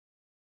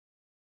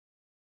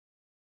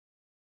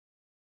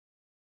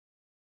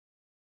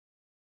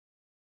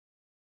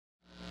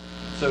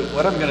So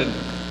what I'm going to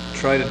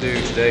try to do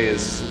today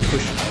is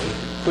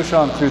push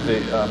on through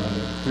the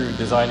through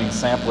designing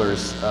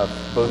samplers,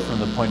 both from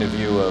the point of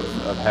view of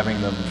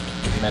having them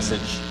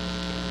message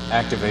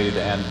activated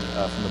and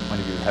from the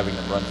point of view of having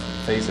them run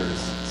phasers.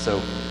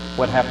 So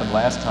what happened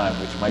last time,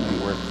 which might be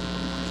worth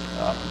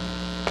a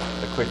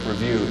quick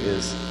review,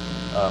 is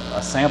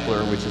a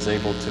sampler which is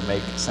able to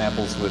make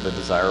samples with a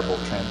desired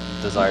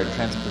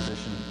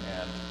transposition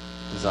and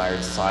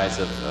desired size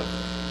of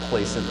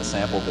place in the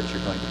sample that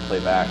you're going to play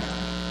back,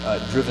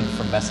 driven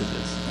from messages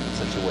in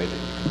such a way that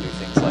you can do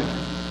things like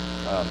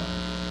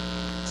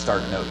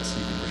start notes.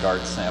 You can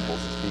regard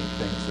samples as being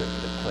things that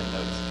play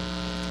notes.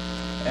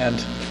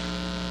 And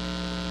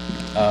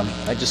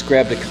I just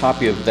grabbed a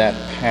copy of that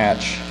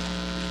patch.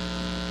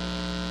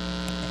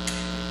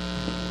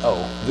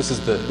 Oh, this is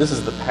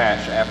the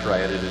patch after I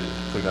edited it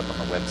to put it up on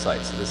the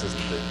website. So this is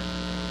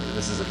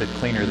a bit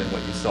cleaner than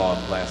what you saw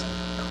last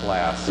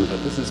class,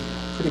 but this is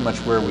pretty much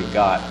where we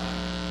got.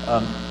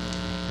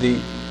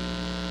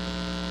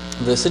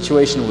 The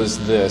situation was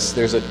this: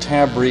 there's a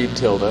tab read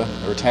tilde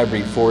or tab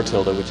read 4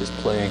 tilde which is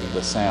playing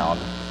the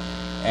sound,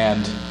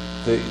 and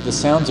the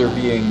sounds are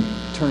being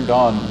turned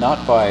on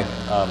not by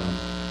a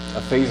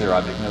phaser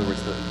object. In other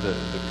words, the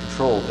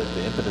control,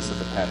 the impetus of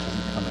the patch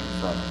isn't coming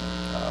from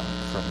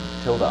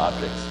tilde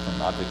objects,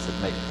 from objects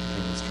that make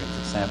continuous streams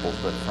of samples,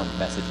 but from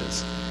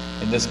messages.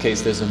 In this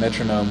case, there's a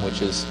metronome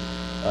which is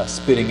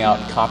spitting out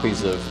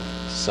copies of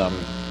some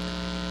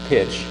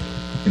pitch.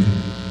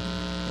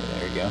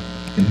 There you go.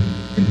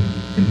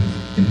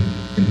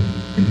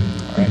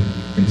 All right,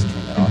 let's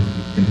turn that off.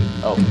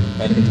 Oh,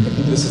 and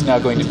this is now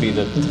going to be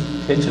the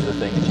pitch of the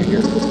thing that you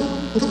hear.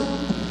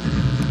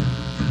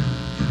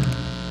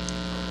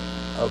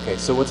 Okay,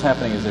 so what's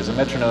happening is there's a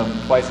metronome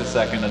twice a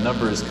second, a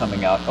number is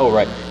coming out. Oh,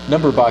 right.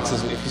 Number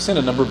boxes, if you send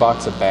a number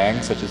box a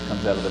bang, such as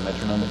comes out of the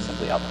metronome, it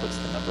simply outputs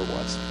the number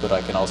once. But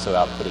I can also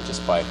output it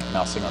just by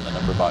mousing on the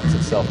number box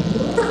itself.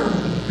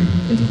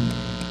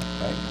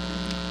 Right?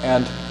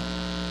 And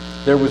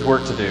there was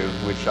work to do,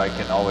 which I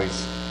can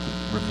always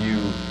review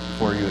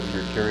for you if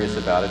you're curious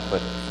about it.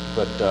 But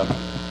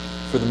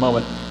for the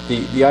moment,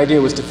 the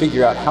idea was to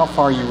figure out how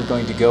far you were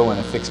going to go in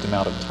a fixed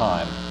amount of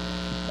time.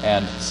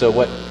 And so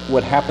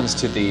what happens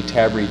to the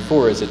tab read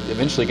 4 is it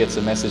eventually gets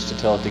a message to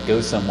tell it to go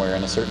somewhere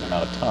in a certain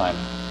amount of time.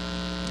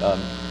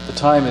 The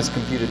time is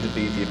computed to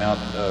be the amount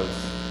of,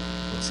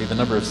 let's see, the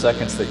number of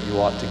seconds that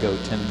you ought to go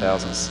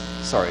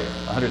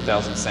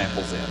 100,000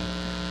 samples in.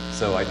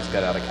 So I just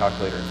got out a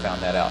calculator and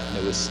found that out, and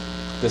it was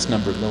this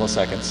number of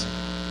milliseconds.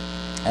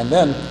 And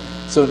then,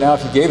 so now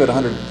if you gave it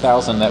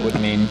 100,000, that would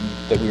mean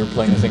that we were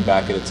playing the thing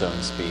back at its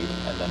own speed,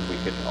 and then we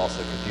could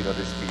also compute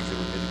other speeds that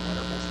were musical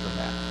intervals from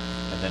that.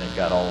 And then it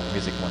got all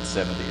music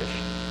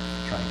 170-ish,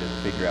 trying to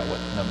figure out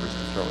what numbers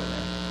to throw in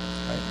there.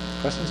 All right.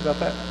 Questions about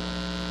that?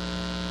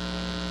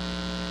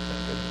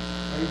 That's good.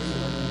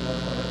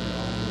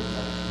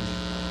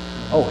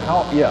 Oh,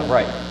 how? Yeah,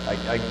 right.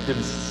 I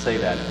didn't say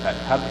that. In fact,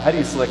 how do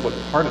you select what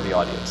part of the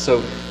audio?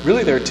 So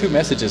really, there are two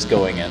messages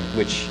going in,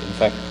 which, in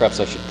fact, perhaps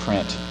I should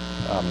print.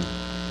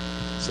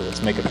 So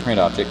let's make a print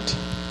object,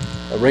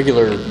 a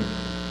regular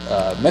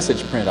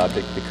message print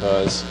object,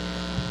 because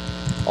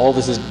all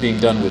this is being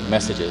done with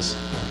messages.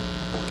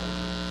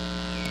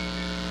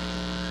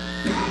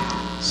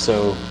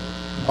 So,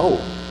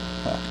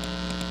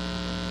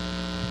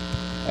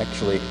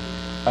 actually,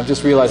 I'm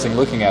just realizing,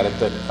 looking at it,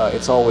 that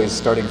it's always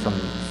starting from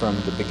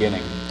the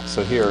beginning.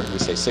 So here we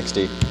say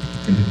 60,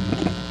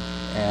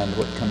 and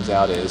what comes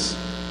out is,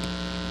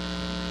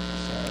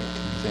 sorry,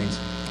 two things.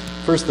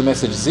 First the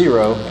message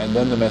 0, and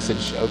then the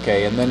message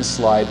OK, and then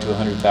slide to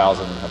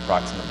 100,000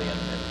 approximately in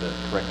the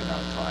correct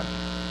amount of time.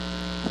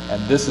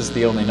 And this is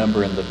the only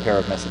number in the pair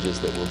of messages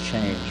that will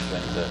change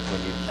when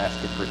you ask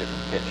it for a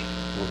different pitch.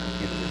 We'll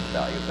compute a different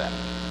value of that.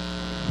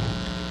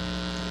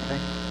 Okay.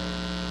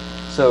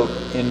 So,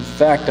 in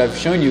fact, I've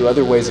shown you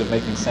other ways of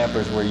making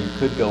samplers where you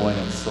could go in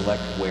and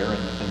select where in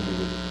the thing you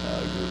would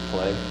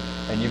play,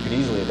 and you could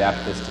easily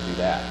adapt this to do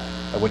that.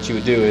 What you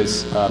would do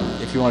is,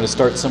 if you wanted to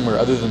start somewhere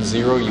other than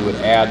 0, you would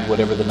add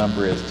whatever the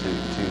number is to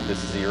this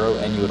 0,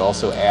 and you would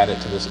also add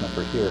it to this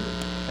number here,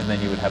 and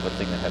then you would have a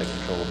thing that had a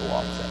controllable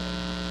offset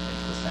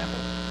into the sample.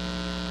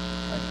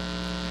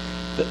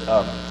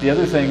 Right. The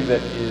other thing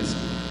that is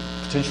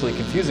potentially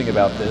confusing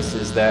about this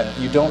is that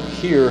you don't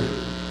hear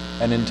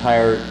an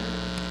entire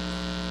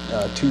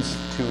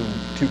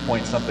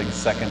 2-point-something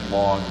second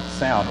long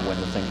sound when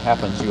the thing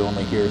happens. You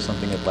only hear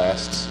something that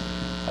lasts,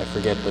 I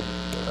forget, but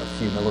a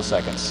few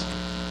milliseconds.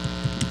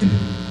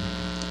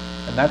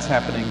 And that's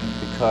happening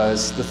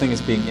because the thing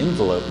is being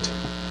enveloped.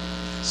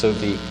 So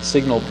the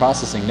signal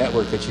processing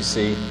network that you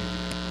see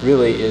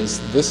really is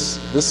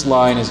this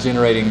line is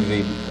generating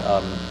the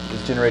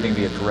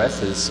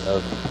addresses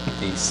of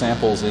the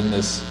samples in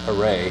this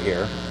array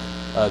here.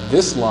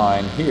 This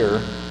line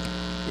here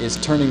is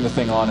turning the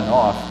thing on and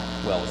off.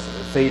 Well, it's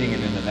fading it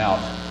in and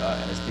out,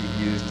 and is being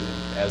used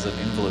as an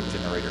envelope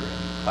generator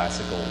in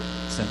classical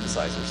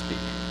synthesizer speak.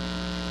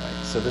 Right?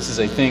 So this is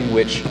a thing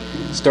which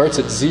starts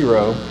at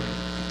 0,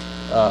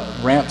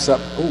 ramps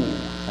up. Ooh,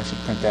 I I should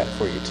print that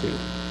for you too.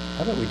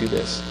 How about we do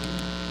this?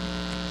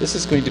 This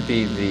is going to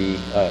be the,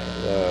 what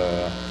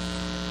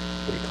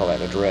do you call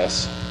that,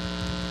 address.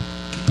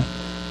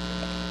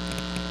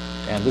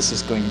 And this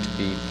is going to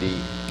be the,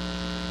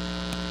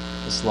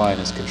 this line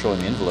is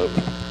controlling the envelope.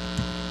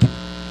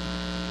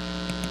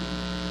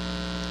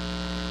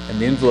 And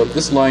the envelope,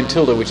 this line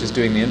tilde, which is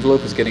doing the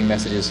envelope, is getting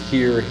messages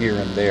here, here,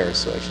 and there.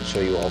 So I should show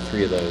you all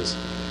three of those.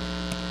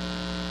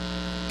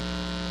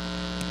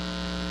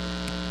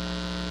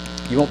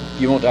 You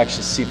won't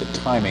actually see the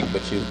timing,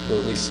 but you will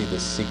at least see the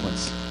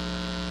sequence.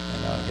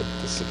 And now I hit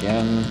this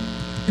again,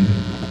 and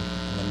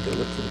then go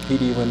look for the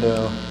PD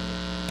window.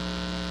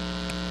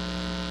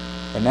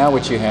 And now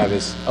what you have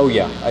is, oh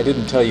yeah, I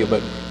didn't tell you,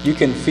 but you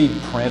can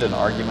feed print an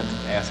argument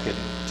and ask it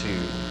to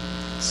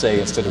say,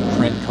 instead of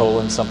print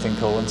colon something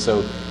colon.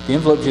 So the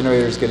envelope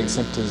generator is getting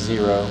sent to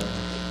 0,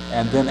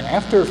 and then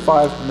after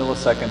 5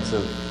 milliseconds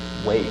of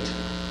wait,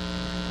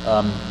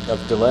 of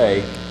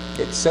delay,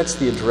 it sets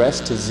the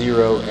address to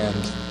 0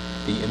 and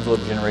the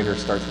envelope generator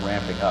starts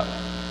ramping up.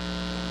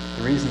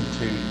 The reason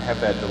to have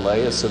that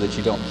delay is so that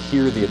you don't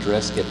hear the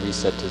address get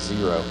reset to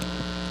 0.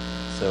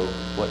 So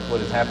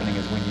what is happening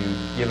is when you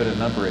give it a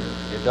number, it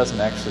doesn't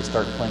actually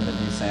start playing the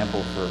new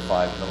sample for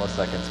 5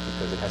 milliseconds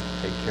because it has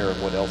to take care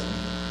of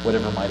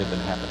whatever might have been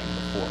happening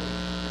before.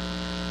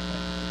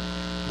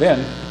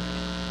 Then,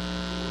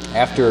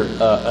 after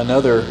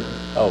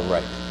oh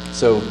right,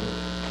 so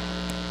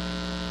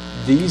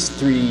these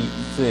three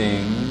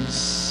things,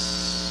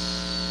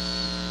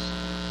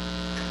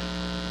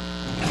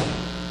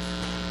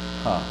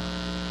 I'm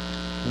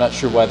not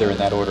sure why they're in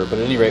that order, but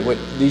at any rate,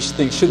 these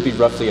things should be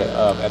roughly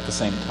at the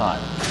same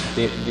time.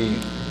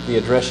 The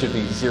address should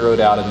be zeroed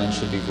out and then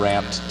should be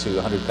ramped to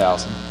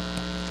 100,000.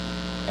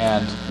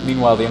 And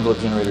meanwhile, the envelope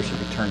generator should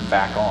be turned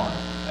back on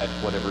at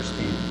whatever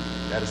speed,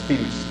 at a speed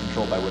which is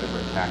controlled by whatever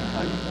attack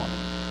time you want.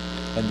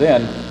 And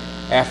then,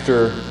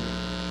 after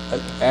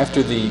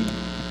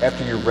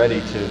you're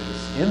ready to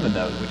end the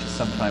node, which is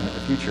sometime in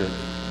the future,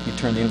 you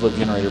turn the envelope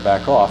generator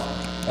back off.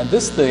 And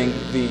this thing,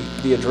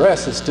 the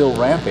address is still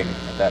ramping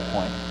at that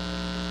point,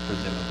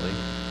 presumably.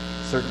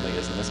 Certainly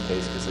is in this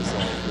case because it's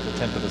only a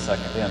tenth of a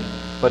second in.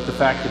 But the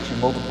fact that you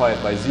multiply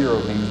it by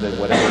 0 means that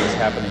whatever is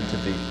happening to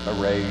the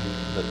array,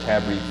 the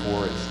tab read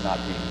 4, is not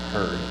being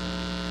heard.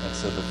 And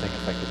so the thing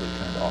effectively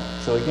turned off.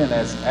 So again,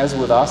 as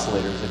with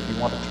oscillators, if you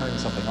want to turn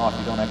something off,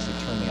 you don't actually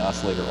turn the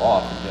oscillator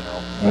off in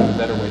general. The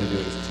better way to do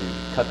it is to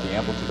cut the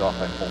amplitude off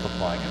by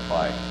multiplying it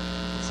by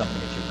something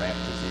that you ramp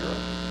to 0.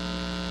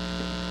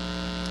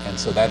 And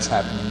so that's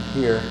happening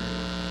here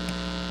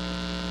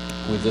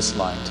with this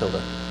line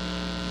tilde.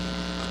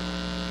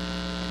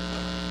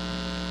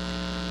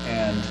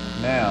 And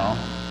now,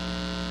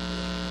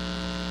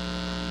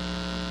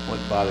 what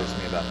bothers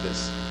me about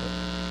this?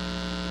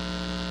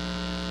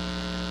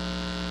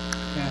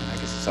 Yeah, I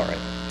guess it's all right.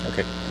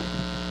 Okay.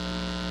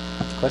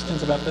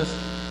 Questions about this?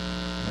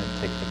 I'm going to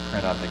take the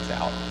print objects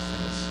out as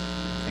soon as I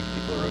think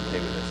people are okay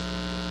with this.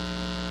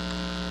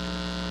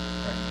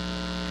 All right.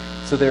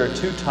 So there are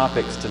two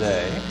topics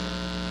today.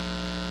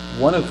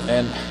 One of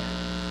and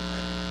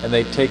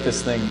they take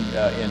this thing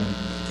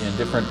in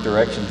different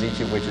directions, each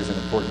of which is an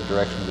important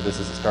direction, but this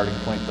is a starting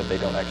point, but they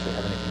don't actually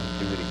have anything to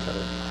do with each other.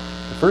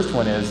 The first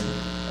one is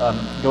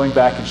going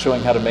back and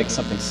showing how to make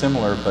something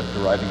similar, but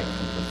deriving it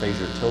from the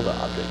phasor tilde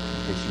object,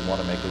 in case you want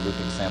to make a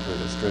looping sampler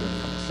that's driven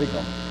from a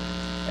signal.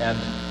 And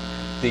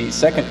the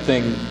second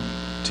thing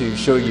to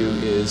show you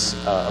is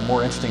a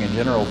more interesting and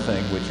general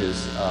thing, which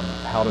is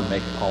how to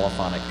make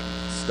polyphonic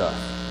stuff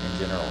in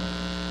general.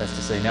 That's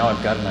to say, now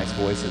I've got a nice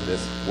voice of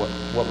this, what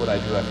would I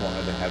do if I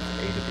wanted to have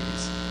 8 of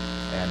these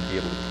and be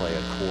able to play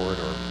a chord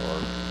or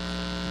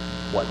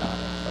whatnot,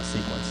 a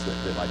sequence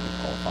that might be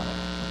polyphonic.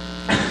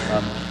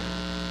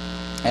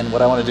 And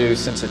what I want to do,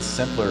 since it's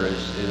simpler,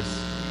 is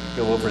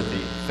go over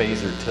the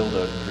phasor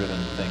tilde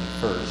driven thing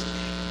first,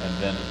 and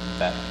then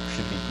that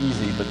should be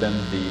easy, but then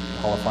the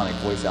polyphonic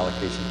voice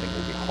allocation thing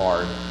will be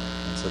hard,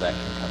 and so that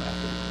can come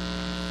after.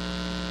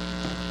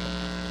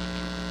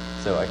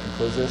 So I can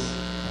close this,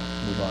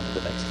 move on to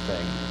the next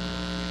thing.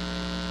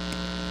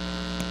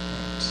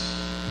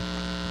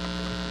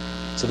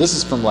 So this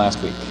is from last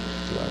week.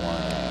 Do I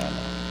want to...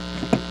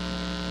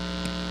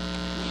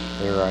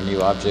 There are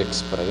new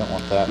objects, but I don't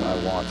want that. I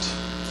want...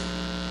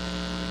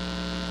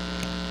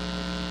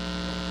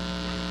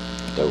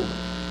 Do.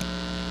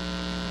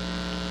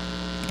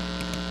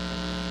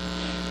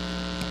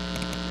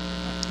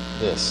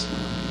 This.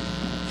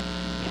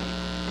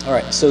 All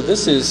right, so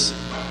this is...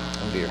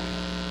 Oh dear.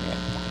 Yeah.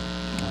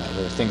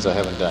 There are things I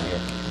haven't done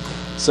here.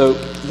 So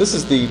this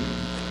is the...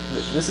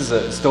 This is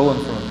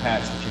stolen from a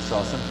patch that you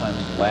saw sometime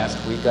last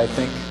week, I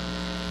think.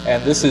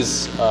 And this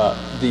is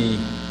the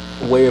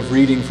way of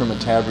reading from a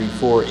tab read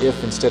 4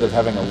 if instead of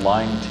having a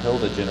line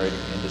tilde generating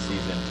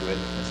indices into it,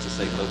 that's to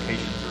say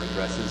locations or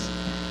addresses,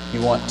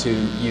 you want to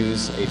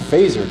use a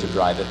phasor to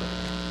drive it.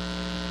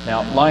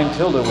 Now, line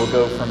tilde will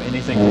go from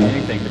anything to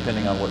anything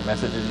depending on what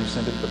messages you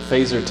send it, but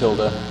phasor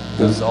tilde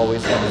goes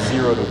always from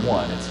 0 to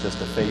 1. It's just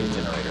a phase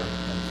generator,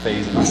 and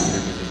phase in computer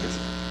music is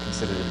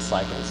considered in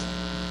cycles.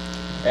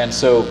 And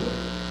so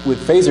with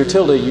phaser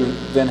tilde, you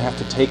then have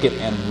to take it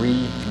and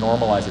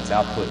re-normalize its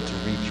output to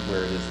reach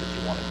where it is that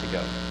you want it to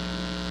go.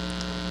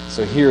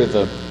 So here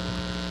let's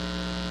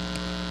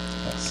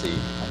see,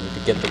 I need to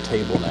get the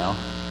table now.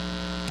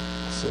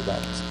 So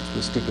that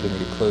was stupid of me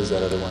to close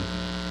that other one.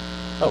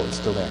 Oh, it's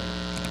still there.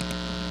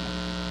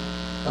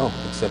 Oh,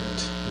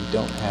 except we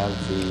don't have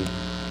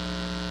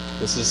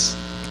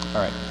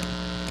all right.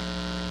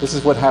 This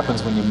is what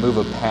happens when you move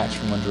a patch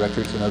from one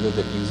directory to another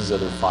that uses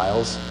other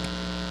files.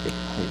 Hey,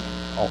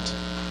 Alt.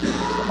 The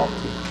Alt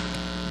key.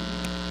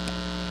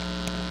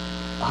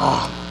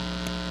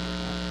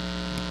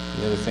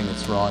 The other thing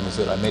that's wrong is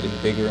that I made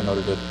it bigger in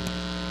order to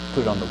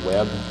put it on the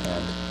web,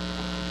 and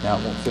now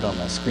it won't fit on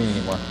my screen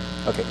anymore.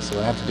 Okay, so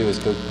what I have to do is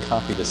go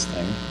copy this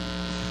thing.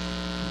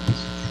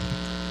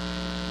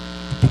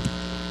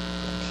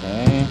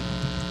 Okay.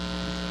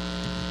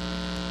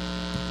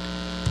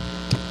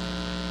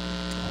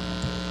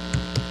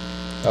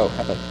 Oh,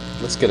 how about,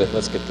 let's get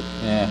this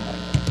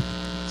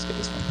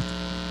one.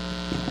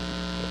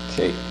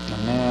 Okay,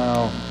 and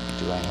now,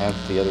 do I have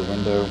the other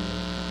window?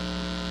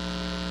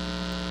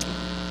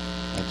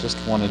 I just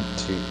wanted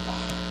to,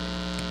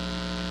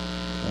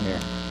 come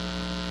here.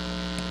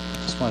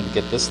 Just wanted to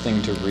get this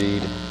thing to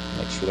read,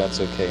 make sure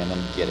that's okay, and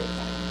then get it.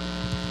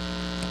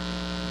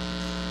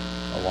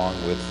 Along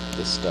with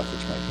this stuff,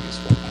 which might be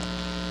useful.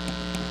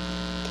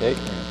 Okay,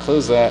 we're going to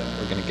close that.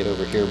 We're going to get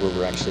over here where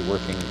we're actually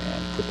working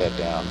and put that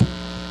down.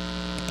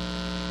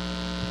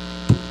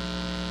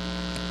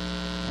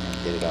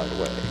 And get it out of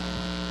the way.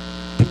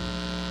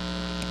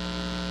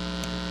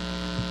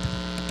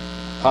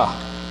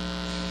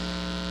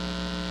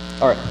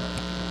 All right.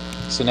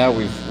 So now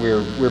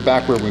we're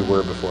back where we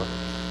were before.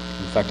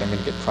 In fact, I'm going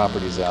to get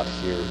properties out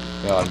here.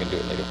 No, I'm going to do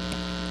it later.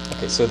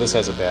 Okay, so this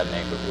has a bad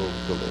name, but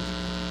we'll live.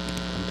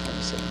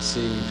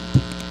 127C.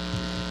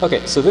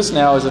 Okay, so this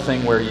now is a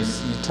thing where you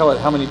tell it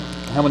how many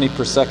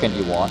per second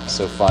you want,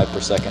 so 5 per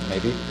second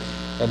maybe,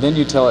 and then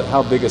you tell it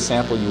how big a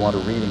sample you want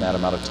to read in that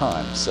amount of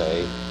time.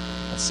 Say,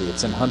 let's see,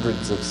 it's in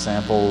hundreds of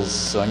samples,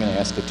 so I'm going to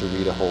ask it to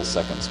read a whole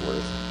second's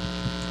worth.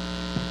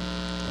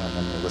 And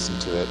then we'll listen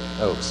to it.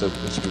 Oh, so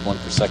it should be 1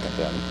 per second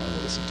then, and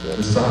we'll listen to it.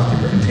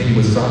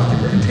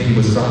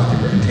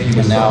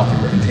 And now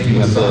you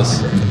have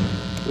this.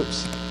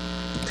 Oops.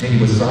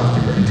 Continuous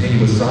software.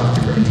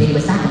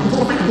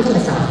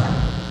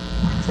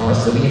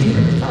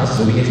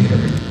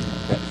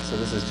 Okay, so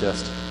this is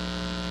just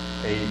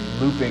a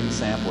looping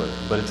sampler,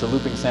 but it's a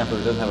looping sampler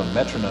that doesn't have a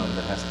metronome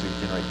that has to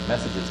generate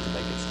messages to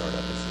make it start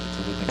up. It's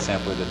a looping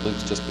sampler that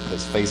loops just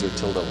because phaser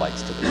tilde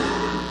likes to loop,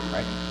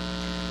 right?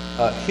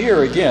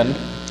 Here again,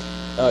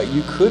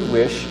 you could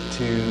wish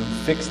to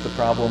fix the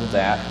problem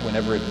that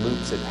whenever it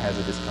loops, it has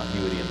a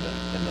discontinuity in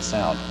the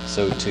sound.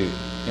 So to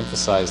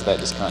emphasize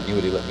that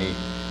discontinuity, let me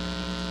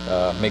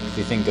make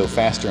the thing go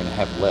faster and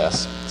have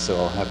less. So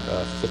I'll have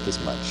fifth as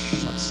much.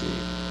 Let's see.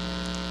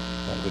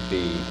 That would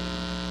be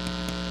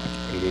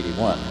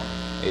 881,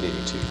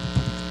 882.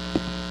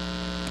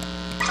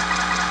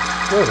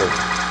 Whoa.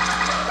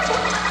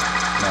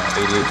 No,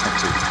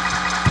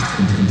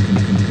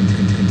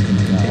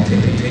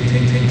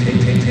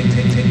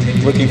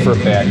 88.2. Looking for a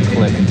bad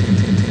click.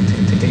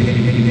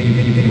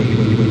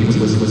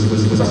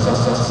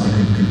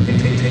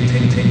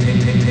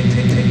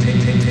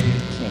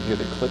 Can't hear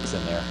the clicks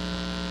in there.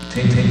 I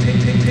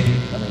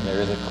mean,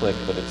 there is a click,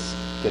 but it's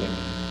getting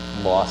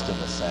lost in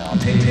the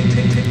sound.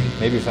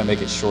 Maybe if I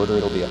make it shorter,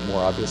 it'll be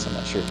more obvious. I'm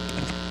not sure.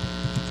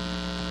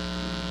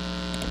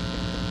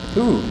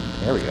 Ooh,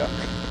 there we go.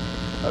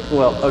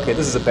 Well, okay,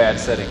 this is a bad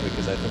setting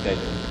because I think I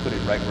put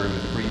it right where it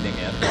was breathing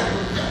in.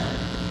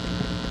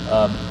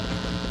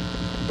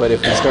 But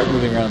if we start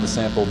moving around the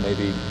sample,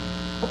 maybe.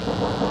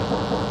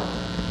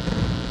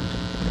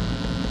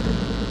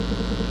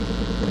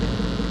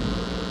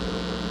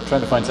 I'm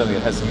trying to find something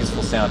that has some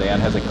useful sound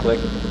and has a click,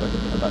 but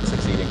I'm not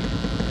succeeding.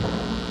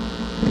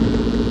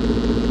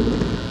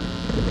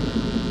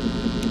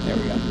 There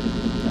we go.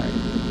 All right.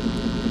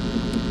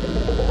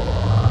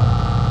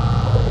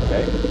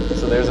 Okay,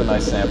 so there's a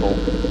nice sample.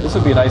 This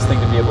would be a nice thing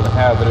to be able to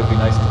have, but it would be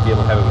nice to be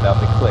able to have it without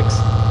the clicks.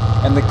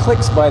 And the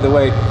clicks, by the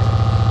way,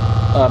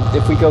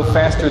 if we go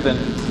faster than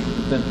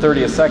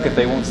 30 a second,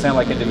 they won't sound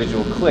like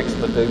individual clicks,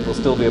 but they will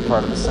still be a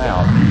part of the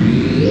sound.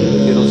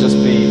 It'll just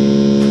make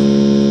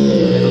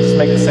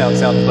the sound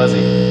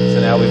buzzy. So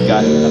now we've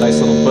got a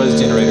nice little buzz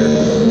generator.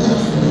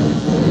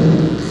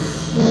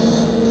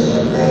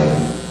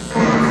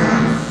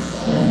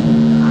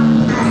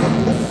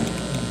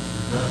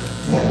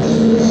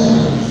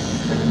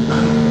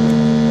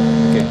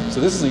 Okay, so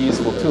this is a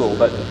useful tool,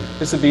 but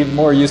this would be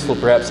more useful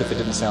perhaps if it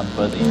didn't sound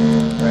buzzy,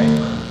 right?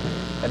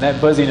 And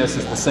that buzziness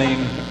is the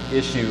same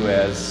issue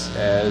as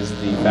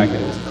the fact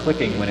that it was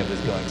clicking when it was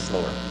going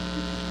slower.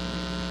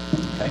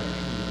 Okay?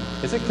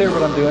 Is it clear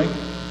what I'm doing?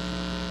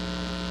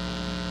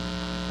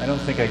 I don't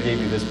think I gave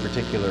you this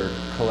particular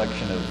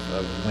collection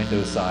of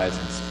window size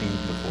and speed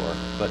before,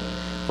 but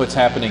what's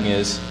happening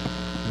is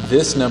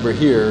this number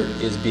here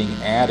is being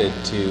added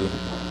to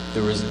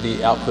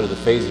the output of the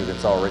phaser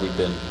that's already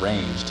been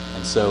ranged.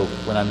 And so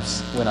when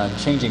I'm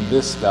changing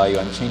this value,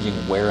 I'm changing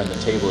where in the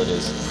table it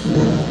is.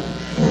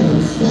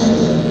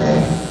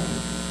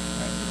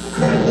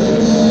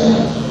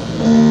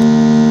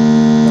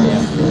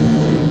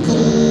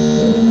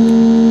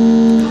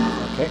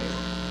 Okay.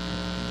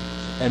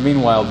 And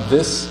meanwhile,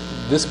 this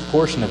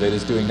portion of it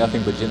is doing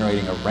nothing but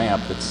generating a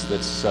ramp that's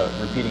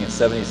repeating at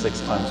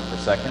 76 times per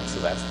second. So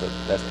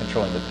that's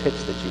controlling the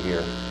pitch that you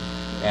hear.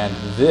 And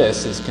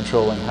this is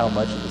controlling how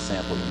much of the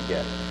sample you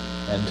get.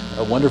 And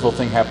a wonderful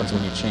thing happens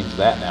when you change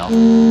that now.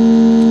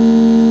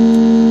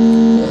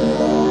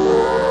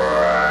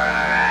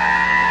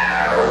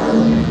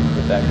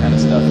 With that kind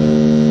of stuff.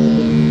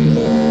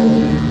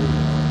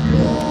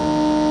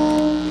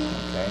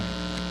 Okay.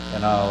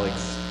 And I'll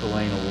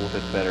explain a little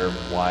bit better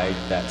why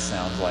that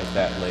sounds like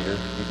that later.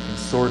 We can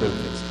sort of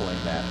explain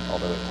that,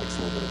 although it takes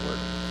a little bit of work.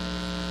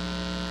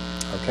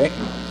 Okay.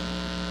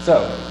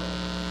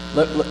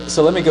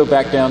 So let me go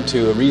back down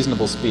to a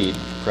reasonable speed,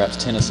 perhaps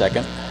 10 a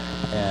second,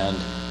 and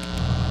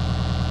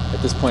at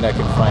this point I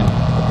can find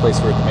a place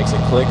where it makes a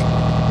click.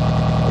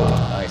 Oh,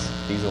 nice,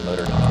 diesel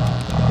motor.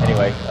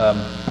 Anyway,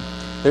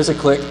 there's a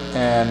click,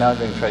 and now I'm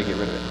going to try to get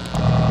rid of it.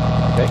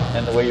 Okay,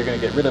 and the way you're going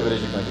to get rid of it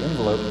is you're going to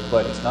envelope,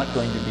 but it's not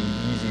going to be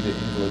easy to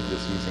envelope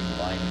this using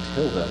line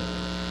tilde,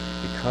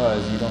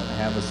 because you don't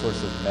have a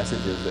source of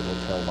messages that will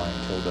tell line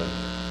tilde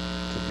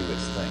to do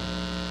its thing.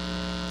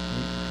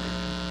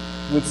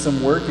 With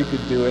some work, you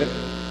could do it,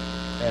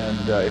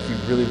 and if you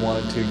really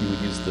wanted to, you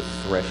would use the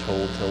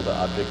threshold tilde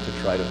object to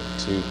try to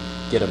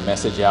get a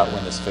message out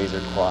when this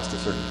phaser crossed a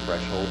certain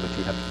threshold, but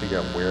you'd have to figure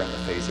out where in the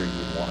phaser you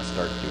would want to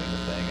start doing the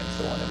thing, and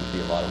so on. It would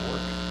be a lot of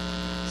work.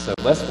 So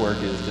less work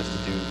is just to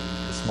do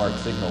the smart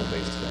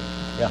signal-based thing.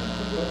 Yeah?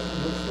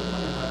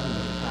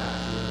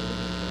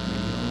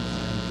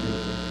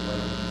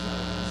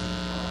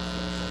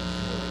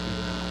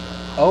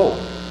 Oh,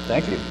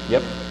 thank you.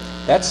 Yep.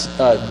 That's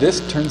this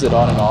turns it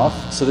on and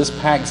off. So this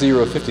pack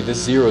 050, this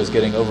 0 is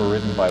getting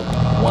overridden by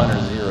 1 or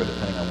 0,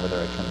 depending on whether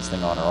I turn this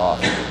thing on or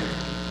off.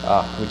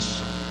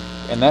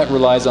 And that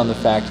relies on the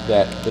fact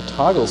that the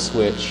toggle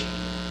switch,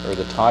 or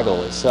the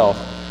toggle itself,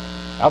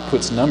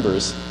 outputs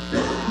numbers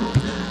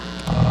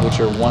which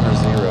are 1 or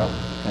 0,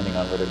 depending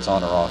on whether it's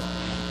on or off.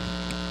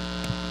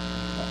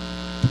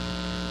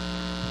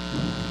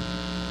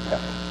 Yeah.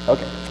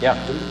 Okay. Yeah.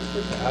 Can you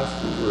just ask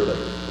for like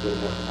a little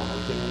more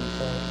commenting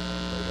inside?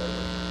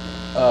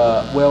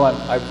 Well,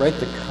 I write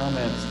the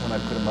comments when I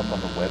put them up on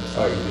the website.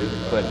 Oh, you do?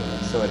 But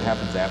so it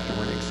happens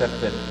afterward,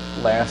 except that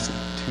last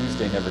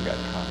Tuesday never got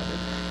commented.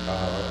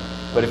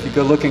 But if you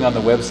go looking on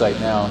the website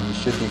now, you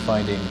should be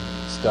finding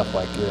stuff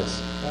like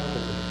this.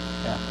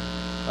 Yeah.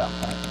 Well,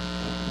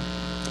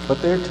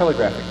 but they're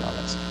telegraphic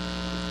comments.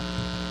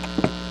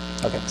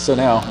 Okay, so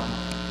now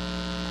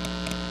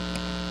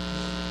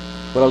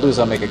what I'll do is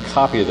I'll make a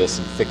copy of this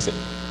and fix it,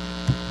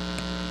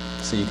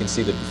 so you can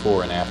see the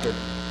before and after.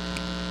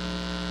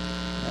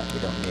 We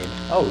don't need.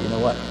 Oh, you know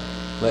what?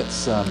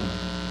 Let's.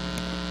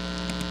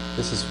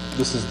 This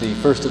is the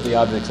first of the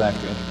objects I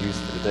have to introduce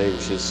for today,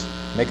 which is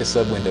make a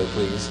sub window,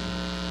 please.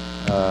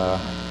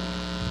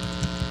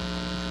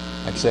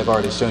 Actually, I've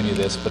already shown you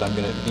this, but I'm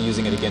going to be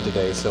using it again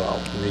today, so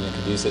I'll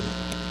reintroduce it.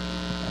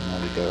 And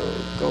then we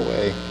go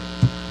away.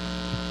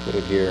 Put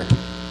it here.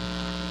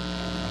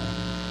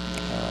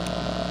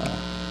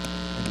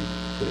 Maybe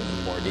put it in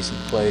a more decent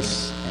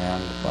place.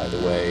 And by the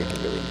way, I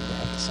really need to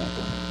have the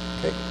sample.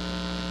 Okay.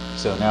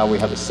 So now we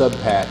have a sub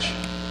patch,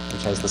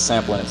 which has the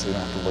sample in it, so we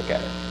don't have to look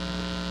at it.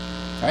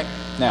 All right.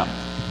 Now,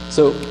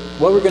 so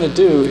what we're going to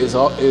do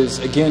is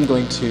again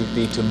going to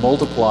be to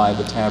multiply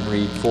the tab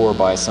read 4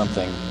 by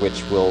something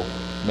which will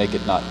make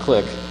it not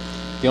click.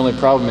 The only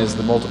problem is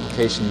the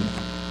multiplication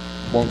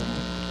won't,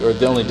 or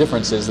the only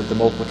difference is that the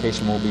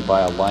multiplication won't be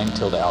by a line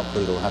tilde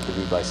output. It'll have to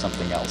be by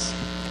something else.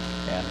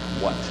 And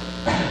what?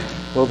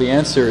 Well, the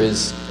answer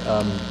is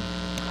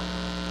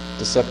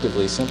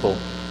deceptively simple.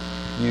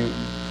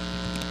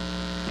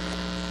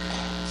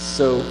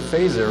 So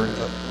phaser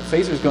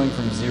is going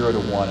from 0 to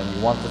 1, and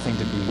you want the thing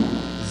to be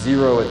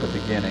 0 at the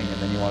beginning,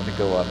 and then you want it to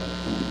go up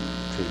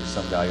to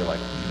some value like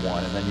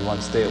 1, and then you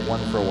want to stay at 1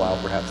 for a while,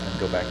 perhaps, and then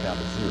go back down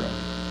to 0.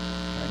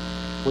 Right?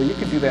 Well, you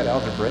can do that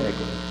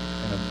algebraically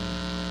in a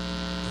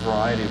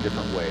variety of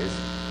different ways.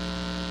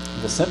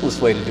 The simplest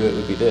way to do it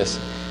would be this.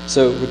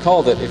 So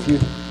recall that if you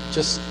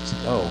just,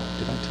 oh,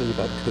 did I tell you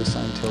about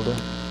cosine tilde?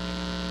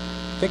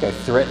 I think I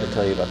threatened to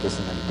tell you about this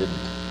and then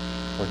didn't.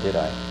 Or did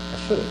I? I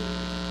should have.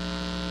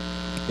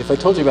 If I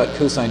told you about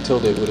cosine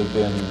tilde, it would have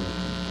been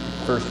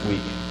first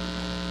week.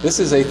 This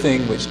is a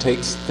thing which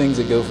takes things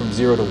that go from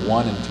 0 to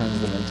 1 and turns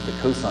them into the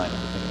cosine of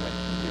the thing that went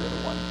from 0 to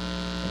 1.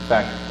 In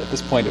fact, at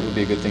this point, it would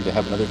be a good thing to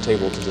have another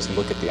table to just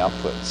look at the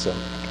output. So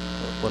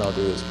what I'll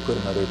do is put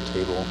another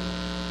table,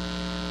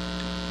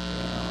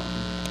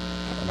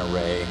 an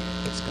array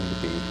that's going to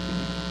be,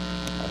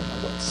 I don't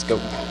know what,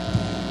 scope.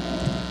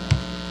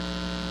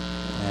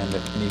 And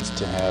it needs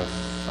to have,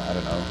 I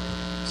don't know,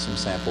 some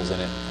samples in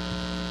it.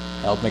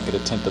 I'll make it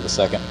 1/10 of a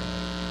second.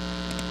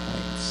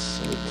 Points,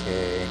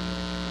 okay.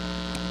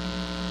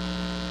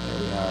 There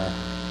we are.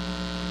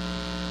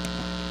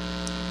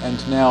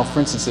 And now, for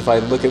instance, if I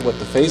look at what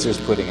the phaser is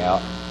putting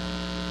out,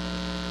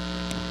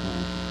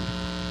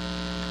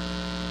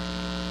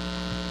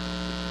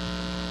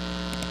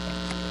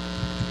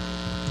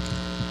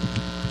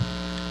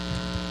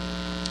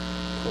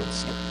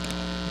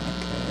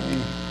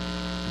 okay,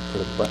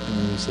 put a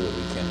button so that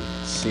we can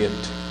see it.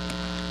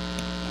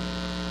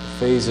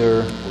 The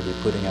phaser will be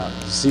putting out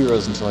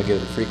zeros until I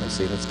get a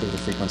frequency. Let's give it a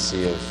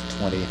frequency of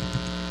 20,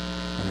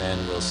 and then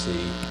we'll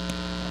see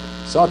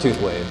sawtooth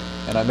wave.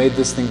 And I made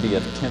this thing be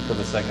 1/10 of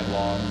a second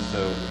long, so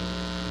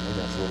maybe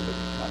that's a little bit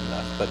not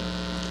enough. But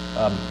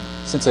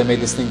since I made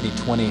this thing be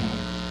 20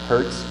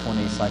 hertz,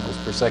 20 cycles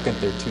per second,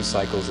 there are 2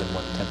 cycles in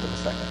 1/10 of a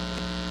second,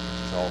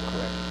 which is all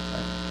correct.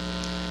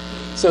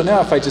 Right? So now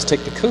if I just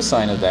take the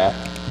cosine of that,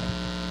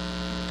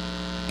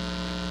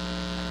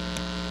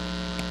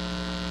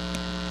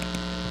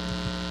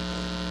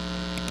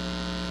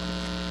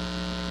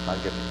 I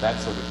get that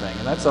sort of thing.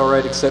 And that's all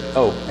right, except,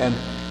 oh, and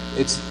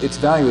its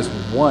value is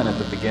 1 at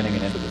the beginning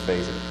and end of the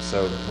phaser.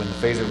 So when the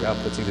phaser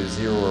outputs either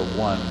 0 or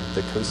 1,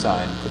 the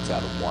cosine puts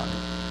out a 1.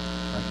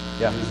 Right?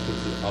 Yeah? This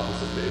puts the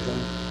opposite phase in?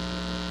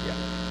 Yeah.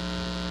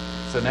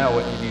 So now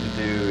what you need to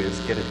do is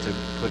get it to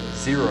put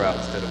 0 out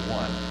instead of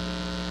 1.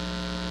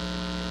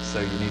 So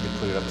you need to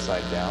put it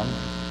upside down.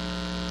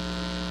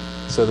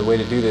 So the way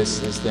to do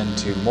this is then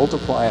to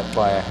multiply it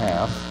by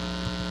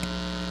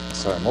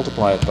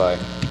multiply it by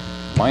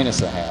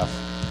minus a half.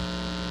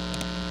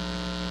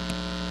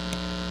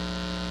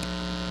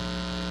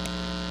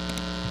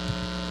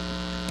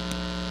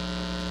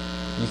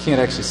 You can't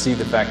actually see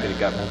the fact that it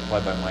got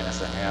multiplied by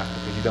minus a half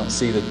because you don't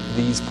see that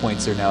these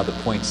points are now the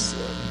points,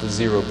 the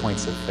 0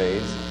 points of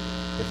phase.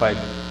 If I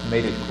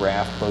made it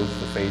graph both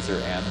the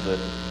phaser and the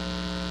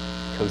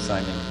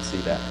cosine, then you can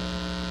see that.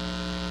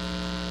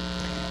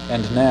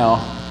 And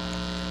now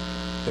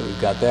that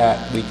we've got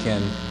that, we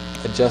can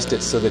adjust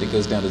it so that it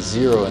goes down to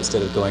 0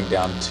 instead of going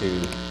down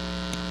to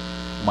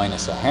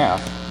minus a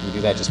half. You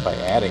do that just by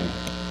adding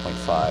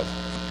 0.5.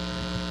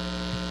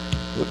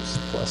 Whoops,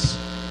 plus.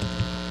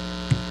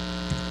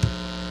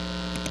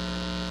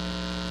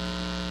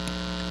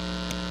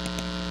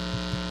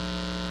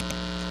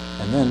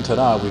 And then,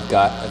 ta-da, we've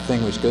got a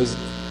thing which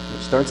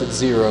starts at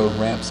 0,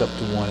 ramps up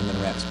to 1, and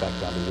then ramps back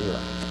down to 0.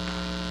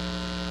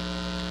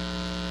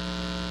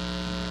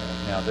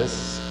 Okay, now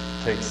this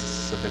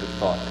takes a bit of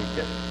thought to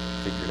get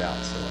figured out,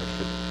 so I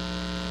should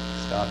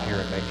stop here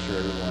and make sure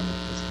everyone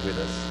is with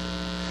us.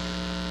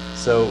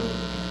 So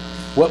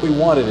what we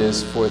wanted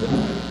is for the,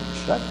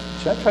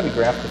 should I try to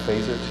graph the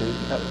phaser too?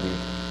 That would be,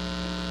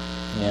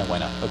 yeah, why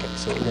not? Okay,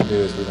 so what we're going to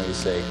do is we're going to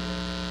say,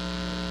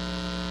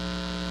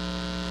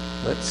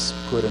 let's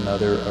put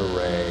another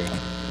array,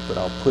 but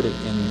I'll put it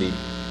in the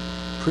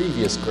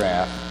previous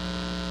graph.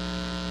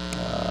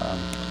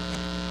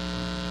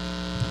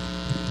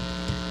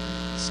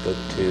 Scope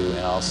 2, and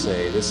I'll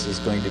say this is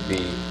going to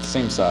be the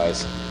same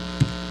size.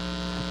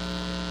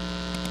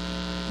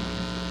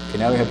 Okay,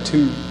 now we have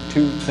two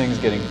things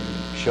getting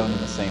shown in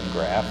the same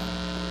graph.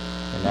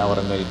 And now what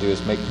I'm going to do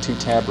is make 2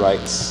 tab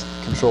writes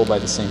controlled by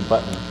the same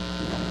button,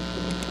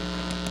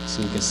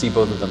 so you can see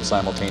both of them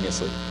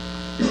simultaneously.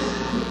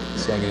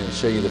 So I'm going to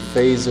show you the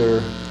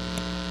phaser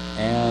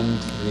and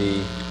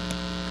the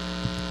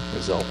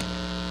result.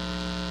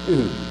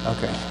 Ooh,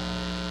 okay.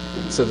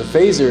 So the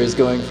phaser is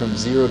going from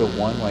 0 to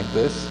 1 like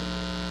this,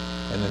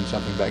 and then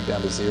jumping back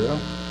down to 0.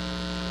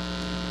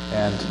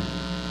 And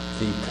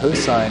the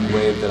cosine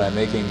wave that I'm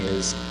making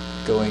is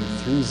going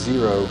through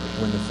 0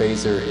 when the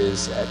phaser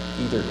is at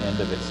either end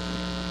of its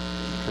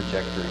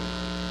trajectory.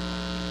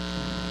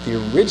 The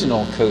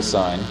original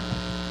cosine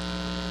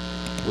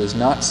was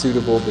not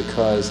suitable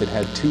because it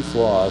had 2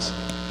 flaws.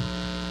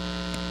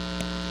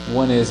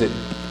 One is it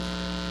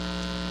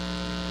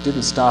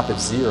didn't stop at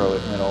 0,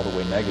 it went all the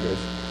way negative.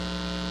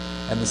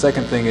 And the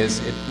second thing is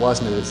it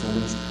wasn't at its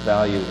least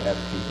value at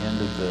the end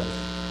of the,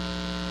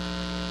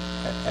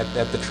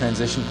 at the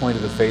transition point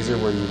of the phaser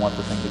where you want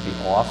the thing to be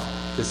off.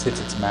 This hits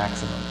its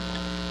maximum.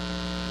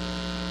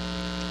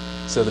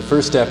 So the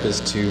first step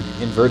is to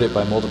invert it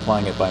by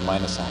multiplying it by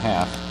minus a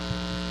half.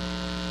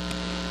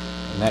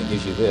 And that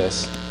gives you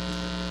this.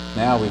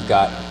 Now we've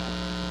got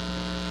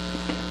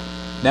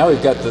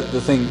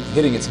the thing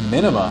hitting its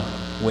minima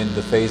when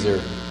the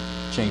phaser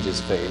changes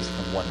phase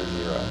from 1 to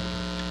 0.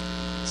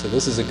 So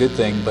this is a good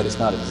thing, but it's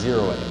not at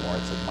 0 anymore,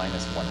 it's at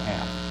minus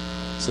 1/2.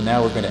 So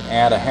now we're going to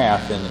add a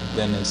half, and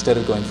then instead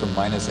of going from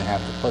minus a half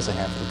to plus a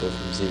half, we'll go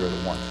from 0 to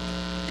 1.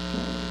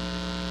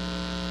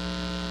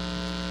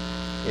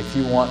 If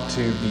you want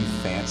to be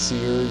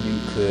fancier, you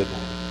could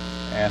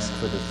ask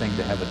for the thing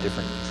to have a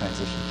different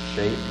transition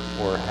shape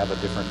or have a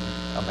different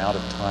amount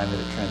of time that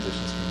it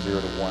transitions from 0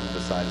 to 1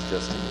 besides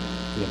just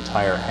the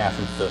entire half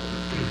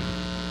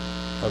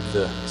of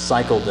the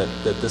cycle that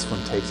this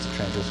one takes to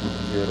transition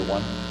from 0 to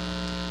 1.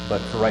 But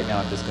for right now,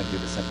 I'm just going to do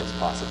the simplest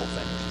possible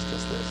thing, which is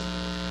just this.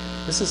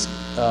 This is,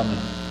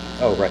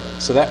 oh, right.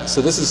 So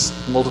this is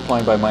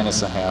multiplying by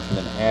minus a half, and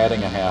then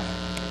adding a half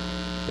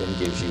then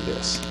gives you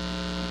this.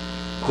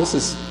 This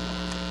is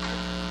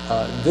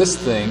This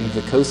thing,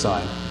 the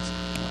cosine,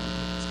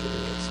 let's get rid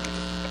of this.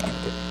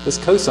 Okay. This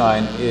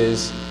cosine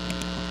is,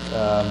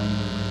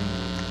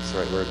 what's the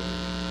right word?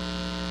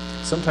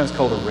 Sometimes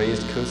called a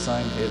raised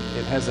cosine.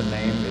 It has a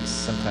name. It's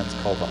sometimes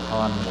called the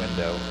Hahn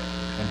window.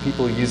 And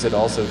people use it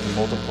also to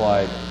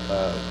multiply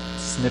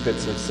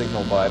snippets of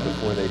signal by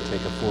before they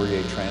take a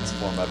Fourier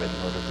transform of it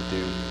in order to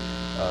do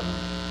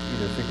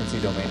either frequency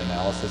domain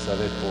analysis of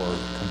it or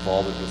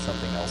convolve it with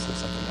something else or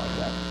something like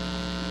that.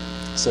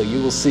 So you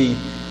will see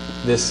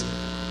this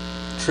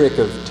trick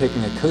of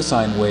taking a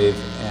cosine wave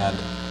and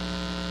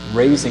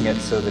raising it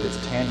so that it's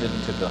tangent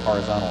to the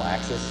horizontal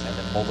axis and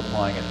then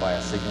multiplying it by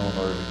a signal in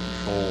order to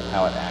control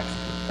how it acts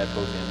at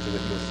both ends of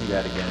it. You'll see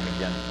that again and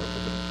again over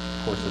the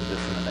course of this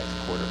in the next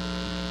quarter.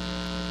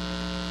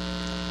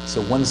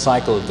 So one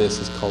cycle of this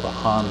is called a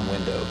Hahn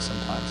window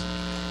sometimes.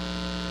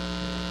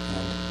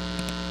 And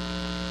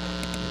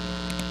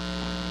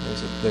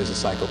there's a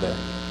cycle there.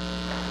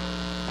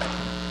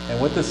 And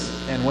what this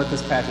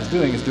patch is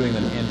doing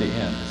them end to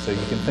end. So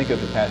you can think of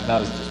the patch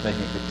not as just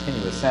making a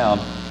continuous sound,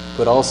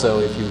 but also,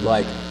 if you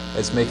like,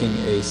 as making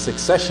a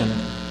succession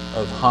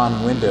of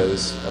Hahn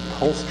windows, a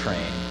pulse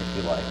train, if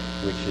you like,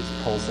 which is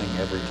pulsing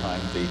every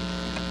time the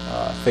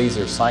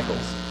phasor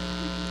cycles.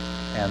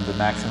 And the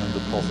maximum of the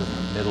pulse is in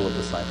the middle of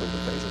the cycle of the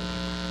phasor.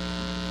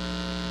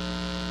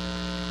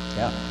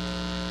 Yeah?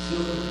 So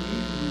if we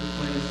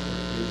replace the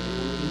phasor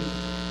organs,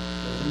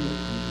 doesn't it mean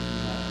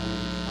that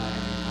we're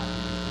finding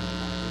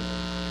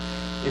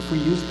If we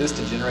use this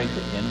to generate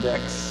the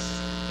index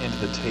into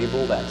the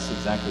table, that's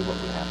exactly what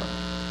would happen.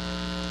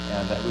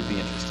 And that would be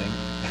interesting.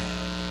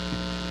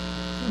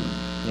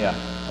 Yeah,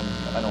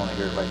 I don't want to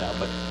hear it right now,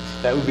 but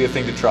that would be a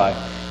thing to try.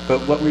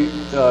 But but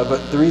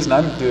the reason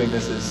I'm doing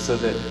this is so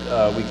that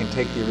we can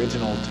take the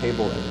original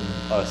table and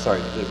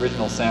the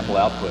original sample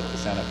output, the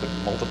sound output,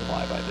 and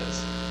multiply by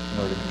this in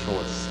order to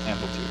control its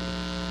amplitude.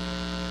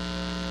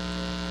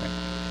 Okay.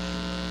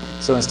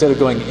 So instead of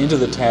going into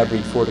the tab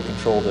read 4 to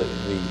control the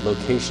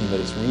location that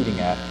it's reading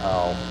at,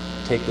 I'll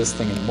take this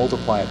thing and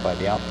multiply it by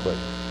the output.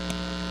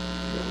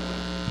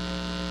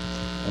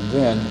 And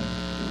then,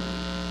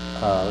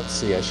 let's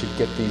see, I should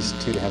get these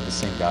two to have the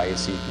same value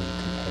so you can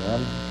compare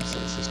them. So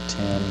this is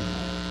 10.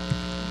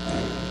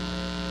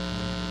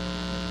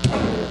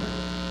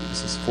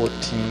 This is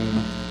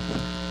 14.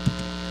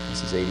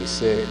 This is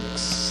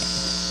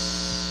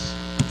 86.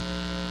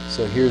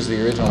 So here's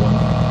the original one.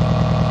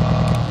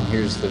 And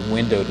here's the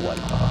windowed one.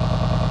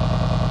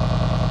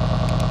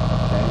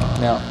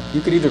 Okay. Now,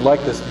 you could either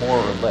like this more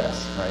or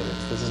less, right?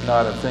 This is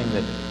not a thing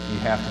that you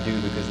have to do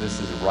because this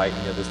is right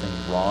and the other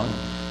thing's wrong.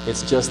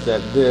 It's just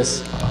that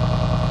this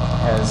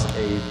has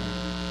a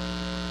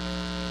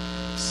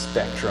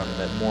spectrum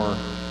that more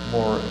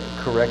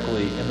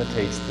correctly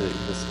imitates the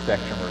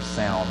spectrum or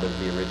sound of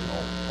the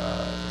original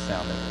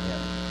sound that we're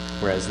in.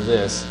 Whereas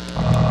this,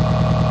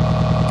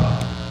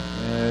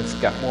 it's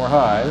got more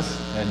highs,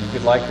 and you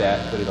could like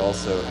that, but it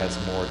also has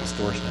more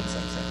distortion in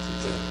some sense.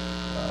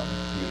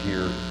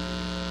 You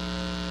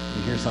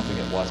hear something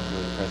that wasn't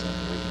really present in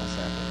the original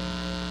sample.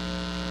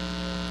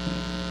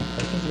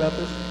 Questions about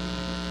this?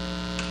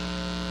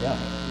 Yeah.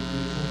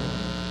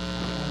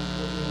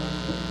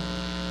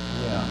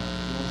 Yeah.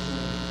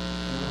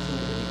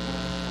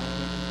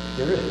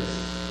 There is.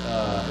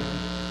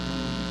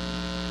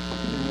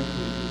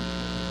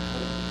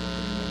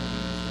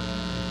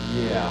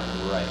 Yeah,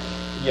 right.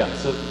 Yeah,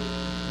 so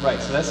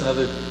that's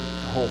another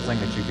whole thing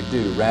that you could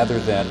do. Rather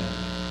than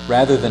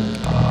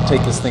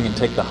take this thing and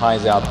take the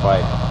highs out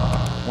by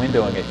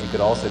windowing it, you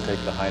could also take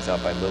the highs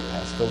out by low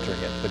pass filtering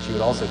it, but you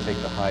would also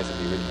take the highs of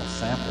the original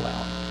sample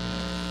out.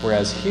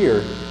 Whereas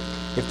here,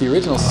 if the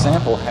original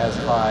sample has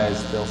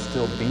highs, they'll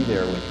still be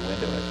there when you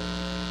window it.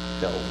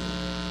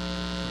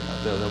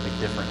 They'll be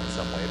different in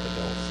some way, but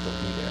they'll still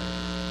be there.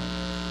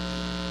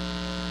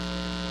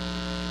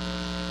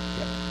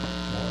 Yeah.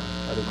 More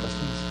other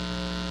questions?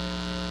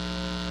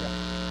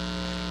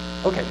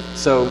 Yeah. Okay.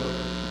 So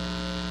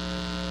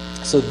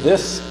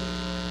this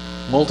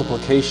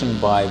multiplication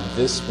by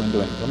this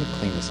windowing. Let me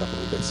clean this up a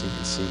little bit so you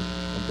can see a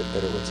bit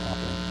better what's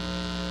happening.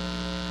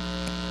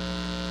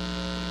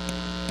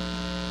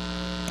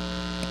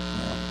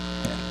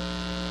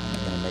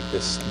 I'm going to make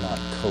this not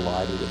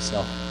collide with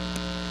itself.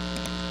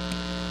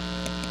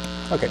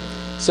 Okay,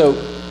 so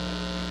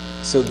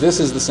this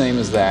is the same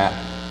as that.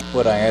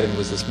 What I added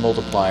was this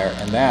multiplier,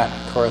 and that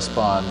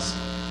corresponds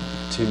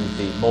to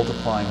the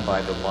multiplying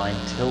by the line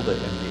tilde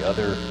in the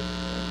other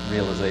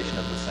realization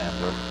of the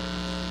sampler.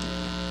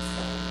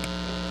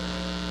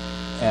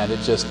 And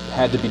it just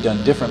had to be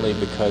done differently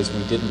because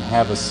we didn't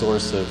have a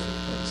source of,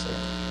 wait a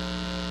second.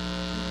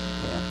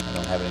 Yeah, I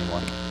don't have it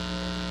anymore.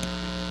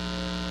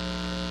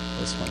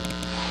 This one.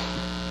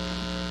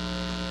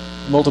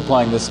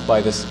 Multiplying this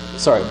by this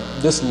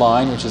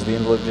line, which is the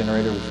envelope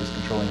generator, which was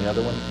controlling the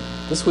other one.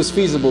 This was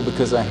feasible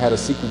because I had a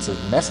sequence of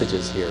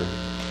messages here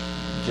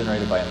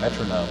generated by a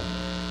metronome.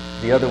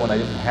 The other one, I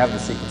didn't have the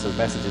sequence of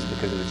messages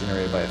because it was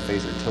generated by a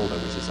phasor tilde,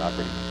 which is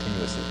operating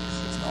continuously.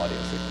 It's an audio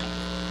signal.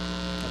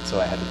 And so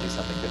I had to do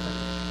something different.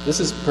 This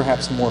is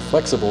perhaps more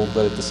flexible,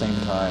 but at the same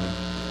time,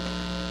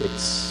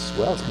 it's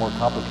more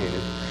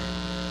complicated.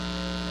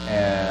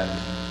 And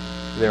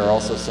there are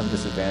also some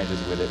disadvantages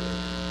with it.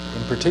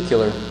 In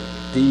particular,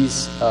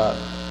 these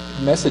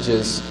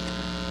messages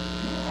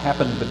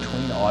happen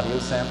between audio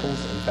samples.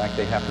 In fact,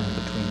 they happen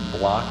between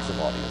blocks of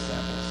audio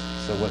samples.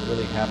 So what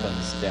really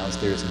happens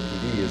downstairs in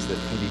PD is that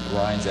PD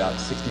grinds out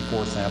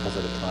 64 samples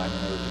at a time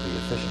in order to be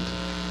efficient.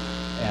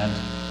 And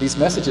these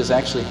messages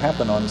actually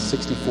happen on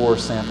 64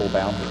 sample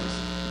boundaries.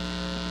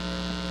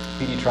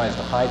 PD tries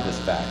to hide this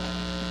fact,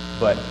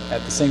 but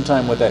at the same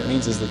time what that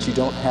means is that you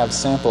don't have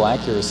sample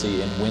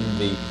accuracy in when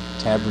the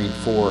tab read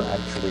 4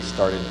 actually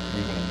started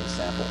reading a new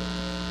sample.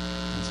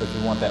 And so if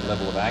you want that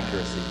level of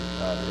accuracy,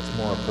 it's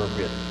more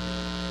appropriate,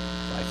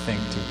 I think,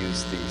 to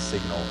use the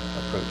signal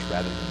approach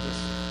rather than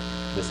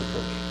this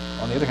approach.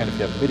 On the other hand, if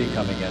you have MIDI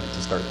coming in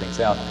to start things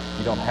out,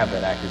 you don't have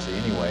that accuracy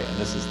anyway, and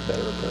this is the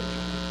better approach.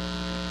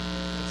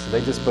 So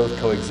they just both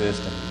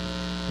coexist, and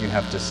you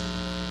have to,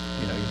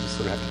 you just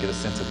sort of have to get a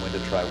sense of when to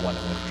try one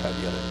and when to try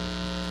the other.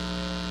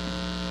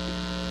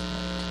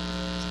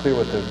 It's clear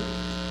what the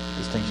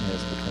distinction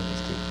is between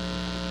these two.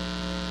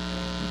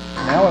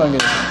 Now what I'm going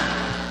to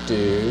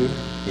do,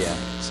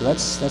 so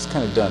that's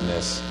kind of done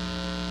this.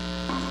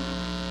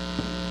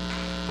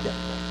 Yeah.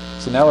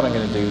 So now what I'm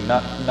going to do,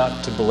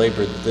 not to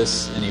belabor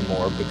this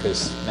anymore,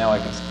 because now I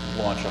can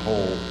launch a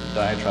whole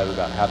diatribe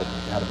about how to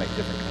make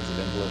different kinds of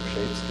envelope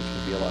shapes, which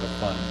would be a lot of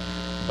fun,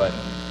 but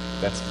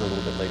that's for a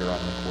little bit later on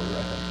in the quarter,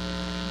 I think.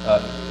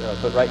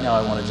 But right now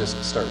I want to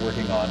just start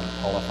working on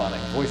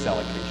polyphonic voice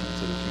allocation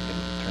so that you can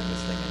turn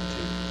this thing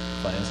into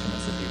fun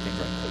instruments that do things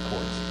like play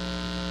chords.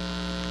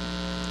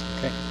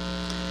 Okay.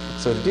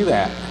 So to do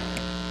that,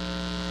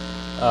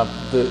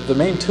 the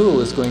main tool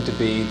is going to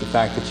be the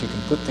fact that you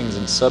can put things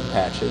in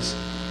sub-patches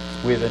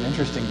with an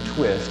interesting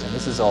twist, and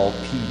this is all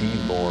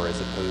PD lore as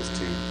opposed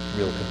to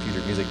real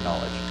computer music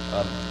knowledge.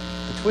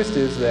 The twist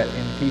is that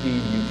in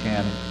PD you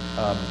can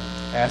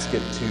ask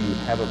it to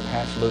have a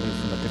patch loaded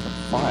from a different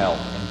file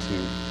into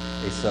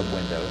a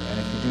sub-window, and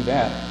if you do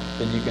that,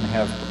 then you can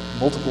have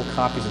multiple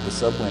copies of the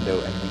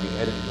sub-window, and when you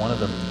edit one of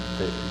them,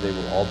 they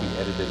will all be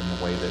edited in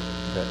a way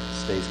that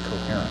stays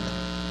coherent.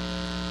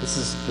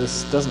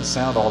 This doesn't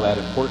sound all that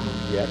important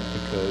yet,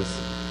 because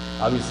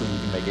obviously you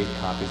can make 8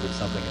 copies of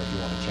something, and if you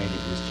want to change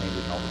it, you just change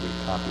it in all the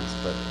 8 copies,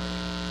 but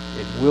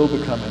it will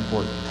become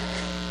important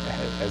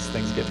as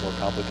things get more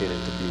complicated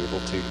to be able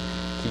to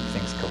keep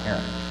things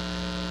coherent.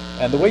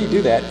 And the way you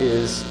do that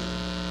is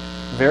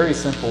very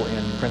simple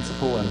in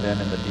principle, and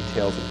then in the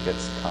details it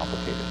gets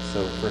complicated.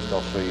 So first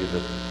I'll show you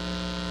the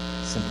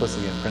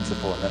simplicity in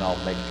principle, and then I'll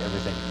make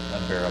everything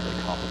unbearably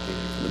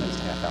complicated for the next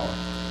half hour.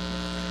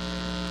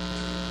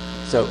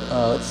 So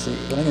let's see,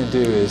 what I'm going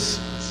to do is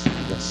I'm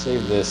going to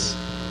save this,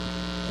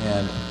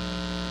 and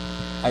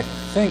I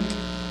think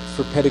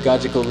for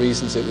pedagogical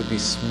reasons it would be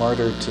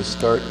smarter to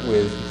start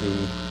with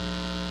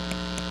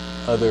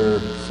the other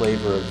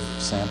flavor of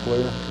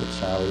sampler,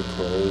 which I already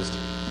closed.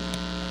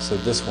 So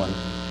this one,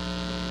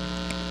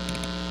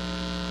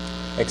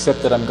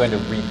 except that I'm going to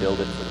rebuild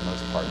it for the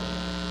most part.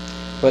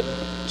 But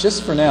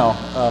just for now,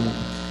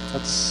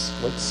 let's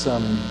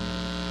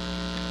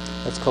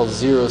call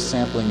 0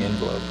 sampling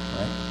envelope,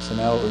 right? So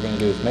now what we're going to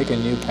do is make a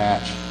new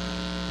patch,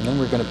 and then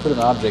we're going to put an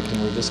object,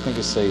 and we're just going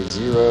to say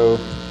 0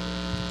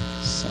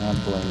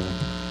 sampling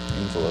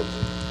envelope.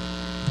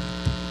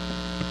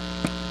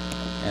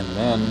 And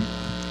then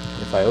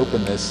if I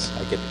open this,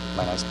 I get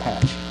my nice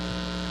patch.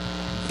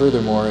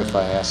 Furthermore, if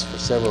I ask for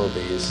several of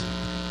these,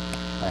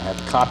 I have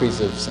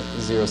copies of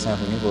 0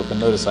 sampling envelope, and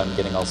notice I'm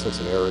getting all sorts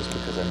of errors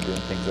because I'm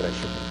doing things that I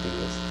shouldn't do,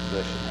 that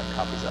I shouldn't have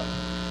copies of.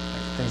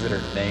 Like things that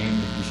are named,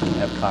 you shouldn't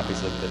have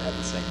copies of that have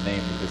the same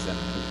name, because then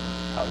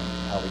how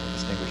we can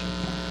distinguish them.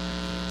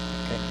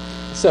 Okay,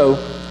 so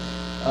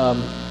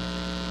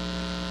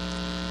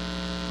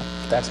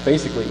that's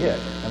basically it.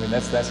 I mean,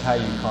 that's how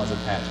you cause a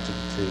patch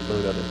to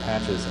load other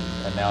patches.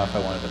 And now if I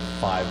wanted a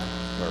 5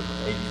 or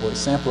 8 voice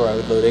sampler, I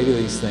would load 8 of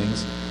these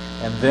things,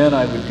 and then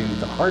I would do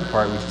the hard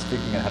part, which is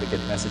figuring out how to get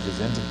messages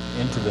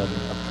into them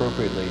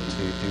appropriately to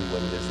do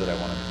what it is that I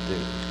want them to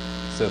do.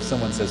 So if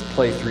someone says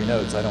play 3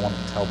 notes, I don't want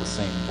to tell the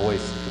same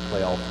voice to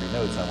play all 3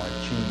 notes. I want to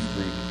choose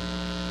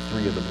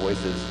three of the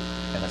voices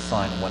and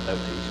assign 1 note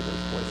to each of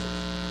those voices.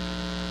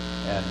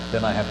 And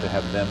then I have to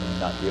have them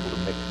not be able to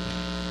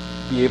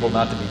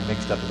not to be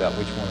mixed up about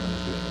which one of them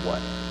is doing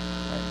what.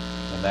 Right?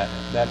 And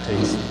that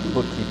takes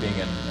bookkeeping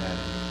and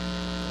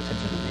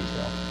attention to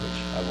detail, which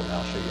I will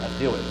now show you how to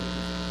deal with.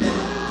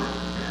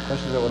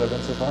 Questions about what I've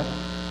done so far?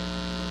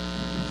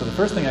 So the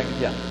first thing I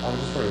was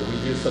just wondering, we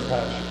do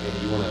subpatch, and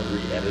you want to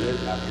re-edit it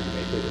after you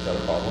make it. Is that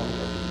a problem?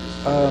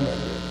 Or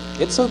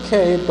it's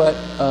okay, but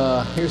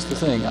here's the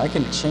thing: I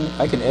can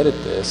edit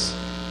this.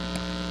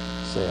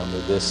 Say I'll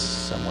move this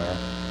somewhere,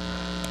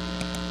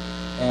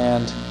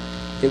 and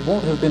it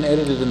won't have been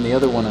edited in the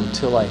other one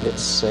until I hit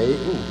save.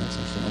 Ooh, that's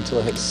interesting. Until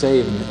I hit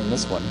save in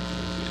this one.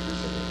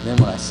 And then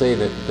when I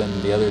save it,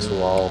 then the others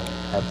will all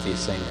have the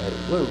same edit.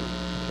 Whoa!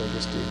 What did I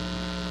just do?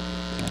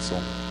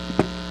 Cancel.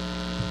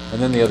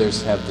 And then the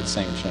others have the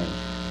same change.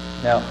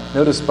 Now,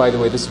 notice, by the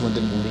way, this one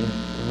didn't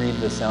read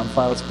the sound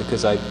file. It's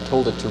because I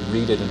told it to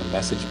read it in a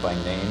message by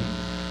name,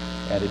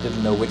 and it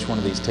didn't know which one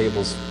of these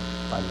tables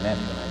I meant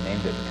when I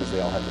named it, because they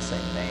all have the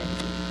same name.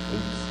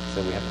 Oops.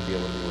 So we have to be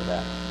able to deal with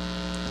that.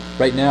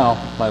 Right now,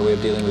 my way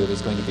of dealing with it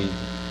is going to be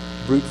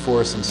brute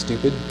force and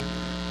stupid.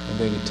 I'm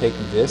going to take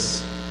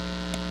this,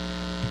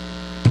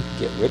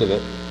 get rid of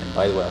it, and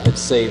by the way, I'll hit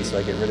save so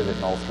I get rid of it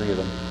in all three of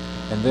them,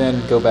 and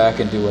then go back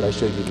and do what I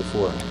showed you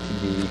before.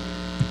 TV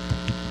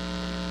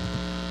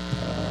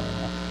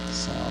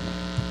sound.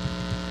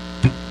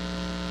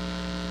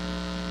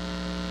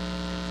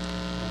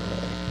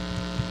 Alright.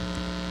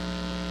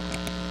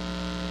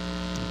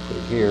 Put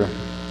it here.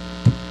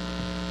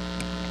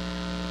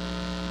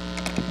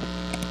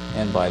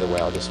 And by the way,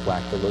 I'll just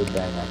whack the load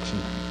bang action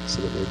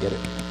so that we'll get it.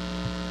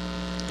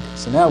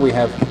 So now we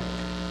have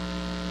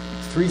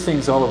three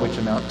things, all of which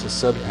amount to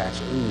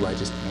subpatch. Ooh, I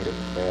just made a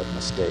bad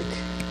mistake.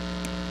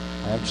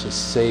 I actually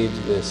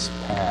saved this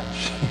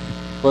patch.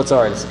 Well, it's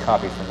all right. It's a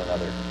copy from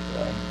another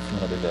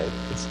day.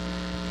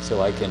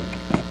 So I can.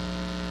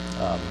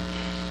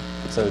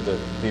 So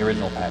the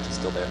original patch is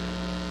still there.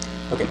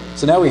 Okay.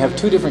 So now we have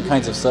two different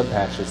kinds of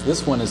subpatches.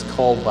 This one is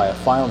called by a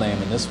file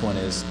name, and this one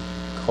is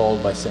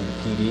called by saying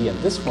PD, and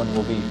this one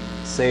will be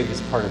saved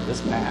as part of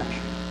this patch.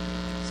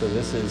 So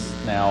this is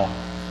now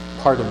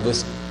part of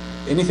this.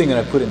 Anything that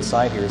I put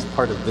inside here is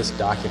part of this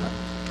document.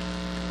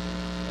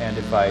 And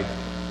if I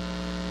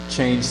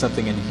change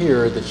something in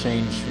here, the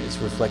change is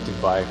reflected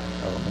by,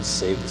 oh, I'm going to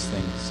save this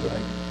thing so I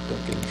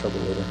don't get in trouble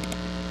later.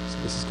 So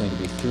this is going to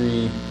be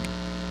 3.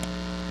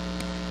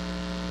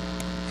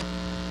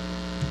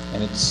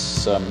 And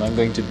it's, I'm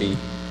going to be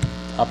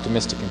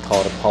optimistic and call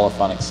it a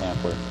polyphonic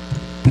sampler.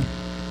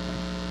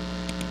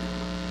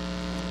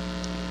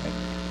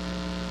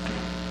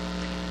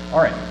 All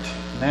right,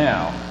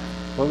 now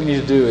what we need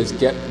to do is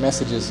get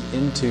messages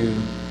into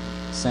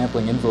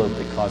sampling envelope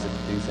that cause it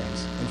to do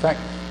things. In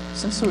fact,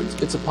 since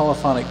it's a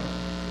polyphonic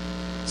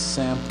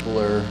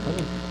sampler, let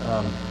me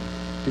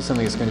do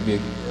something that's going to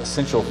be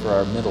essential for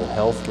our mental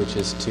health, which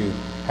is to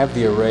have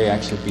the array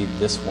actually be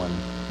this one.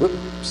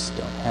 Whoops,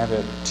 don't have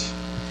it.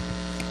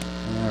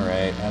 All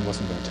right, I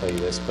wasn't going to tell you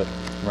this, but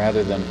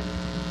rather than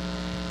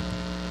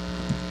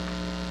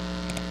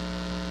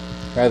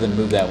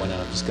move that one in,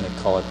 I'm just going to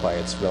call it by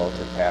its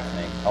relative path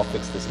name. I'll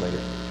fix this later.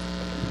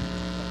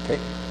 Okay,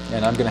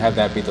 and I'm going to have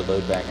that be the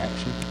load bang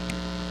action.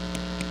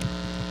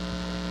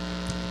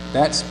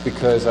 That's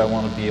because I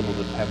want to be able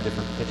to have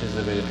different pitches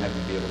of it and have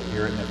to be able to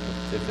hear it. And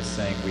if it's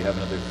saying we have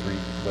another 3,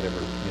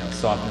 whatever,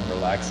 soft and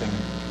relaxing,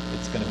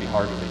 it's going to be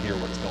harder to hear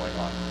what's going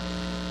on.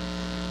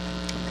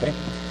 Okay,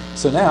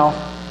 so now,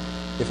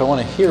 if I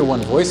want to hear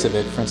one voice of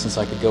it, for instance,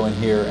 I could go in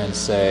here and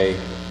say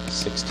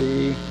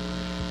 60.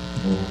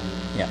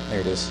 Yeah, there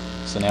it is.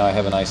 So now I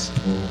have a nice.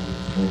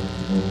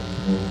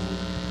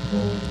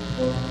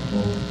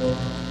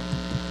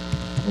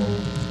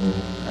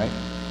 Right?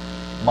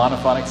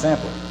 Monophonic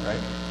sampler, right?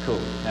 Cool.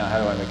 Now how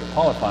do I make it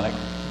polyphonic?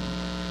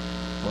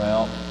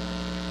 Well,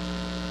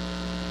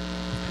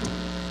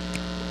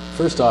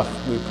 first off,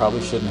 we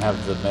probably shouldn't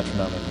have the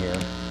metronome in here,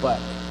 but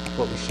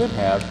what we should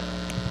have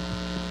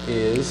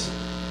is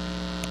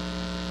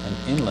an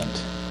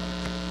inlet.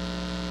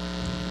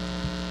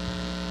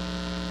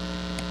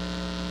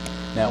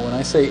 Now when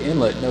I say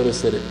inlet,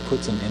 notice that it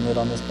puts an inlet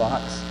on this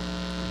box.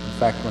 In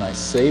fact, when I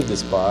save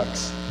this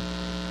box,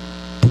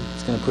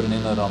 it's going to put an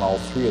inlet on all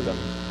 3 of them.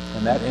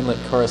 And that inlet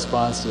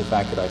corresponds to the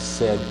fact that I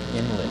said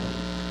inlet,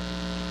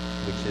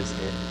 which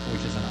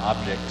is an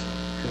object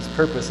whose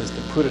purpose is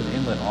to put an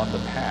inlet on the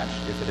patch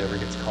if it ever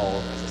gets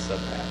called as a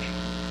subpatch,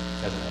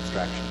 as an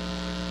abstraction.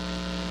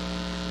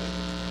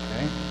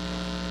 Okay?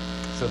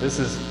 So this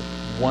is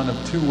one of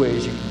 2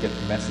 ways you can get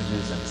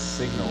messages and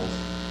signals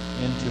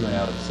into and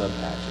out of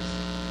subpatches.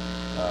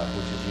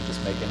 Which is you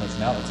just make inlets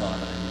and outlets on them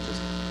and then you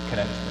just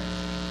connect things.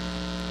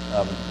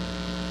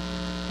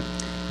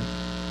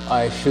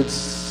 I should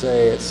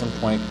say at some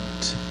point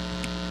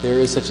there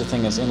is such a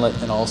thing as inlet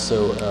and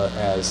also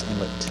as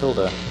inlet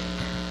tilde,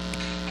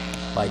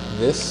 like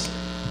this,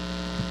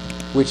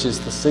 which is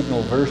the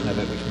signal version of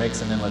it, which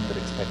makes an inlet that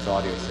expects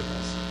audio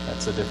signals.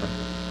 That's a different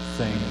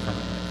thing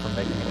from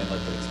making an inlet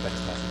that expects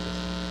messages.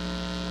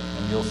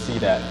 And you'll see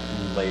that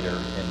later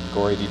in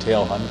gory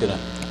detail. I'm going to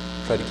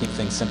try to keep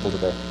things simple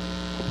today.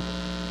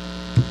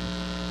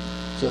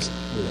 Just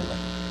with inlet,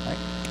 right?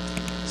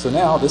 So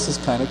now this is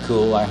kind of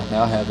cool. I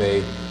now have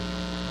a,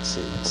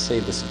 let's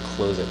save this and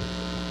close it.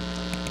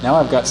 Now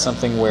I've got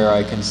something where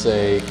I can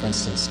say, for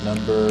instance,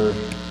 number,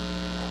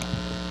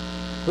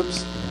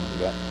 whoops, what we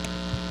got?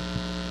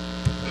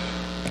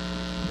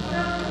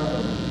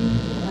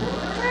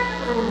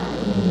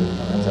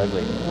 Oh, that's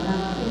ugly. I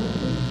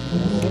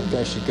think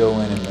I should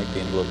go in and make the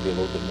envelope be a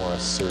little bit more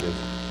assertive,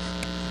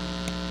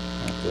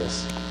 like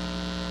this.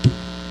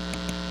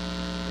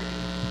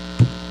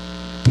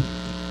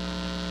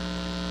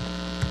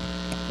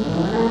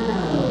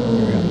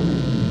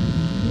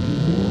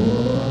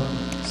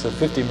 So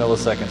 50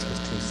 milliseconds was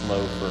too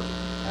slow for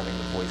having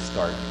the voice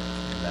start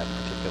in that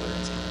particular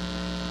instrument.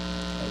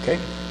 Okay?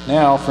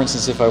 now, for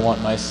instance, if I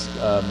want nice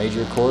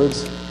major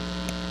chords,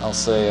 I'll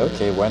say,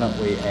 okay, why don't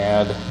we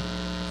add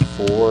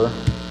 4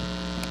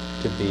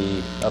 to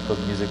be up a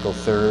musical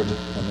third,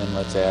 and then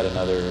let's add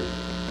another,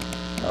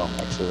 oh,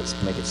 actually, let's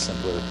make it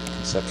simpler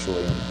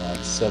conceptually and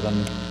add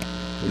 7,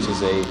 which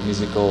is a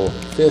musical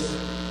fifth.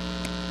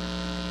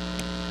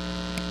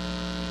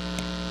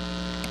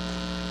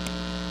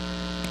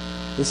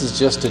 This is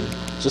just to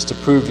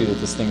prove to you that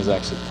this thing is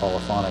actually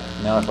polyphonic.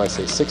 Now if I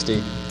say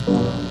 60,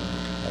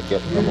 I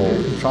get the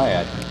whole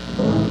triad.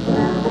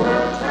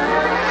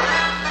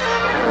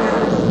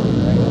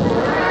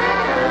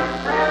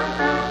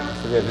 I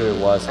forget who it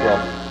was. Well,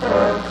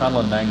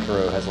 Conlon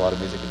Nankoro has a lot of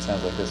music that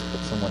sounds like this,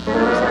 but someone did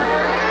this.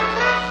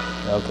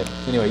 Okay.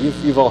 Anyway,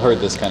 you've all heard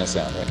this kind of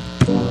sound, right?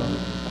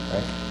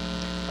 Right?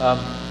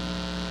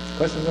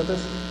 Questions about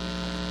this?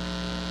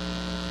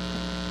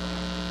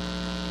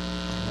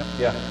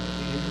 Yeah.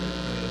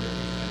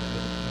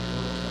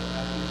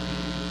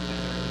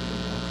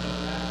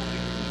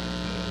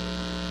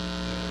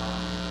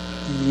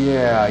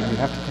 Yeah, you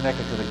have to connect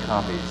it to the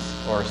copies,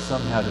 or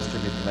somehow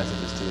distribute the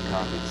messages to the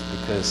copies,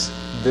 because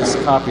this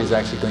copy is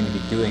actually going to be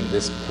doing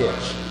this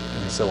pitch,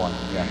 and so on.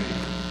 Yeah.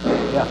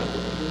 Yeah.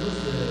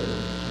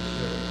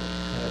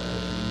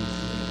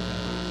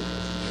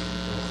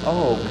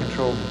 Oh,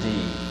 Control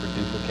D for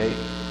duplicate.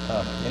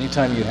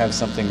 Anytime you have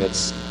something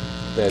that's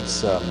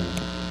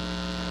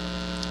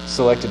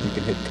selected, you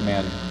can hit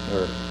Command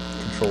or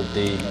Control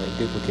D, and it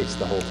duplicates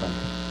the whole thing.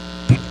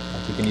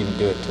 Like you can even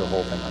do it to a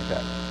whole thing like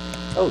that.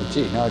 Oh,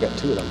 gee, now I got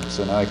 2 of them,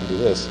 so now I can do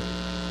this.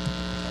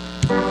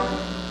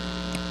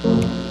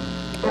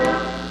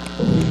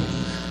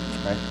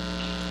 Right?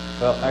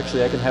 Well,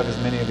 actually, I can have as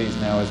many of these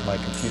now as my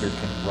computer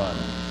can run.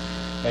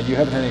 And you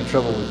haven't had any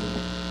trouble with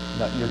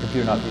your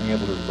computer not being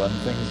able to run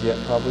things yet,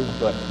 probably,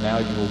 but now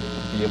you will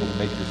be able to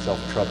make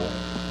yourself trouble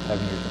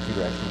having your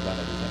computer actually run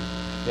everything.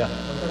 Yeah?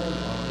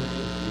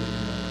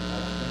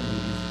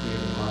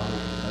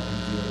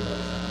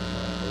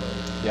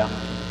 Yeah.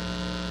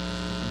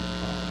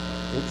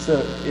 It's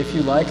if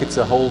you like, it's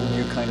a whole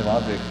new kind of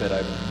object that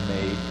I've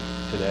made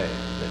today.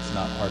 That's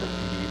not part of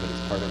PD, but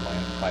it's part of my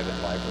own private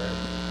library.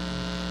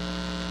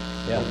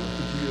 Yeah.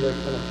 Did you like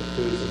kind of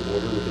propose an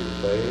order with a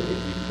play? If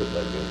you put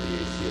like a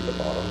DAC at the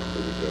bottom,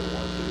 so we go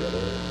one to the other,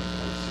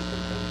 kind of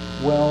sequence them?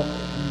 Well,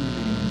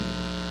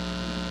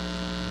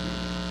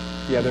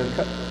 yeah, there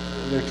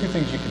are 2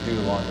 things you can do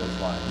along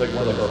those lines. Like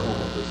one of our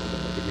homework or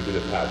something. Like if we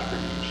did a patch for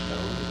each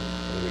tone,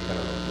 and then we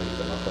kind of link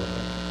them up like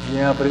that.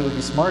 Yeah, but it would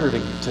be smarter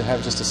to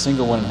have just a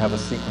single one and have a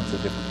sequence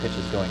of different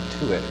pitches going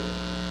to it,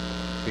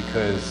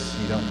 because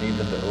you don't need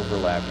them to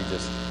overlap. You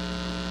just,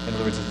 in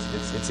other words,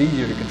 it's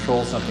easier to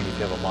control something if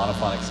you have a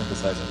monophonic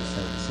synthesizer and just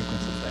send a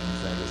sequence of things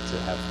than it is to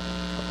have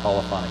a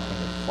polyphonic thing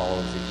that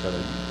follows each other.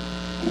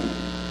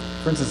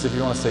 For instance, if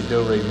you want to say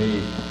do, re,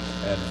 mi,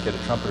 and get a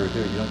trumpeter to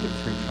do it, you don't get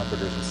 3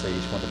 trumpeters and say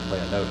each one to play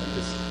a note.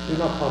 You just, They're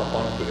not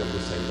polyphonically, I'm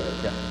just saying that.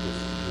 Yeah.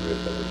 Just do it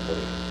that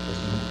recording.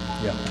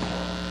 yeah.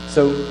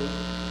 So,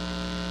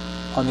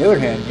 on the other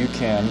hand, you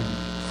can,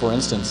 for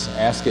instance,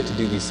 ask it to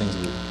do these things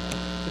with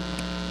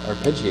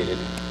arpeggiated.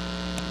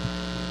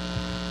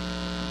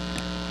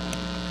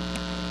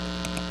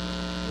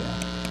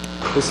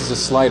 Yeah. This is a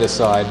slight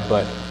aside,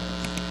 but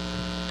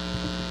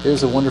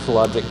there's a wonderful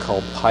object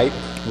called pipe,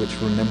 which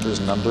remembers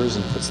numbers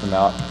and puts them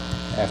out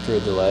after a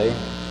delay.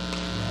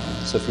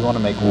 So if you want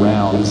to make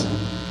rounds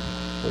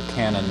or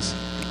cannons,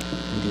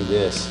 you do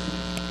this.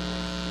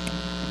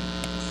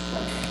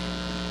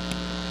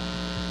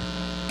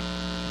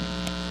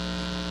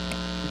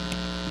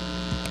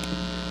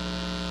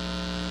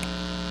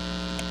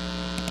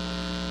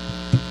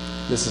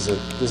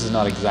 This is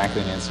not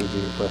exactly an answer to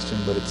your question,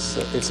 but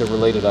it's a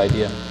related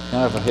idea.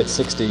 Now if I hit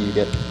 60, you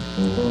get,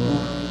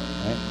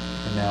 right?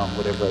 And now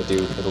whatever I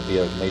do, it'll be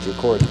a major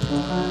chord.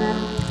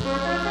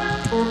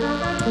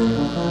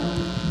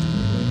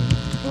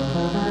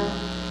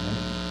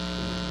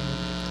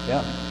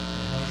 Yeah.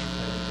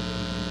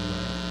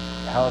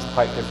 How is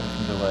pipe different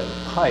from delay?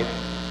 Pipe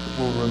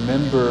will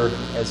remember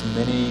as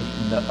many,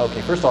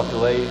 okay, first off,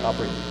 delay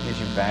gives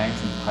you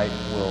bangs, and pipe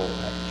will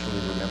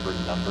actually remember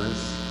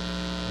numbers.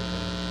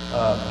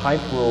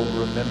 Pipe will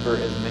remember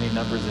as many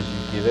numbers as you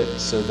give it,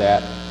 so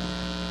that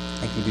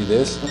if you do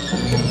this,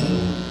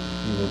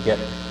 you will get,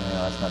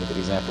 that's not a good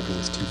example because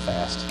it's too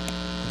fast.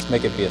 Let's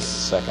make it be a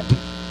second. 2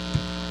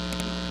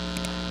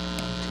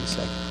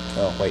 seconds.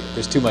 Oh, wait,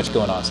 there's too much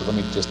going on, so let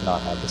me just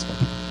not have this one.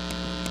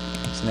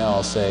 So now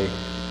I'll say,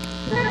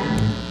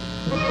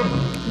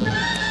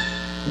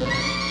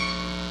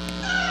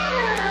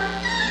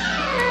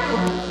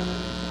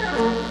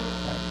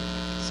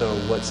 so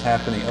what's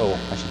happening? Oh,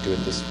 I should do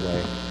it this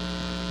way.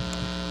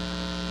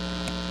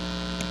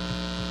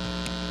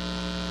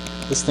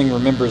 This thing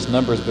remembers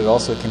numbers, but it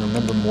also can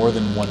remember more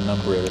than one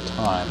number at a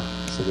time,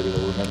 so that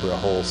it'll remember a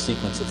whole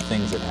sequence of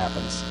things that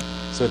happens.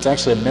 So it's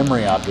actually a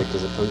memory object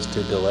as opposed to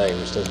a delay,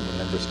 which doesn't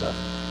remember stuff.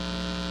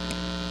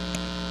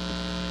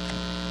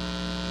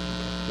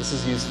 This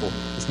is useful.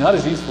 It's not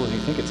as useful as you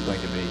think it's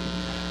going to be,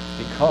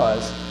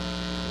 because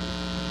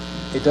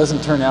it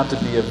doesn't turn out to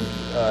be a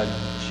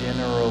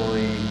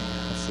generally,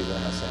 let's see, what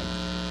am I saying?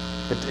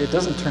 It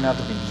doesn't turn out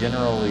to be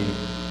generally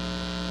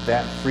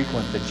that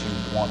frequent that you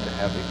want to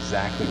have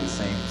exactly the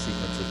same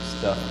sequence of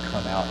stuff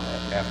come out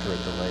after a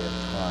delay of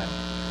time.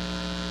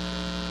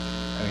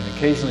 I mean,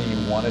 occasionally you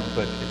want it,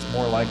 but it's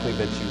more likely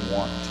that you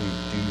want to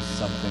do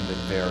something that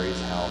varies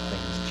how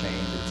things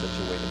change in such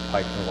a way that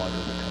pipe no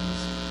longer becomes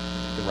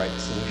the right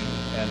solution.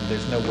 And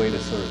there's no way to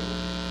sort of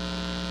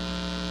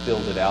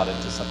build it out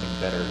into something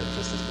better. It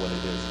just is what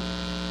it is.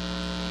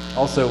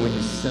 Also, when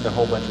you send a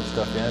whole bunch of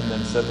stuff in, then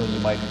suddenly you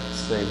might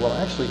say, well,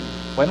 actually,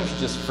 why don't you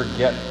just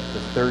forget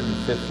the third and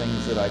fifth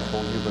things that I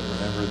told you, but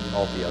remember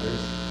all the others?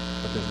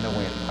 But there's no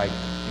way in pipe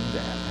to do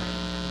that.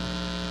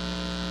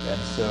 And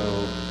so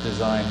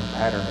design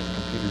pattern in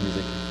computer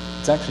music,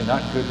 it's actually not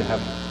good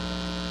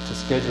to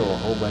schedule a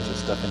whole bunch of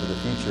stuff into the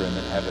future and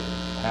then have it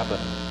happen.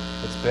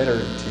 It's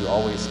better to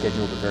always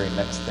schedule the very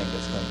next thing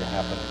that's going to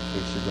happen in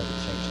case you're going to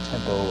change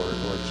tempo or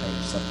change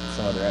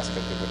some other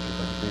aspect of what you're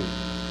going to do.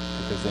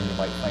 Because then you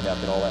might find out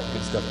that all that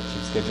good stuff that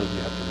you've scheduled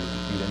you have to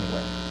repeat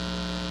anyway.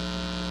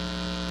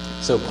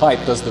 So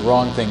pipe does the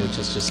wrong thing, which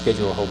is just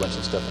schedule a whole bunch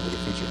of stuff into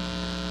the future.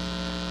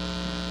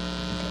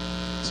 Okay.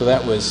 So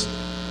that was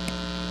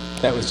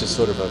just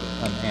sort of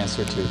an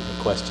answer to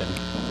a question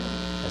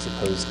as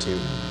opposed to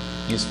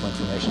useful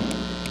information.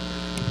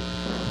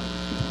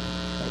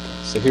 Okay.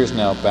 So here's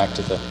now back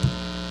to the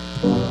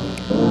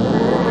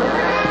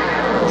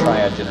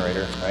triad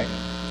generator, right?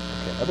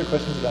 Okay. Other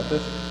questions about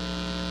this?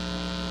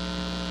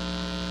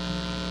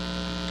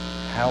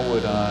 How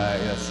would I,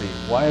 let's see,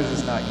 why is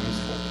this not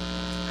useful?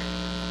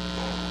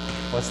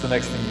 What's the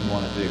next thing you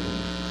want to do?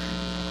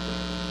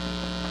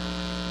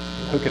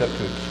 Hook it up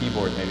to a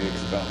keyboard maybe,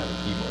 because I don't have a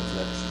keyboard,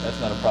 so that's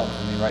not a problem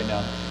for me right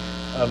now.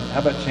 How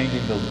about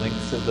changing the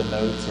lengths of the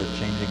notes or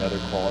changing other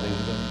qualities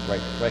of them?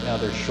 Right now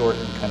they're short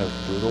and kind of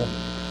brutal,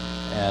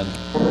 and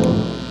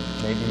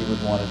maybe you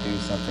would want to do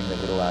something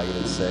that would allow you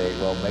to say,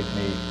 well, make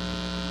me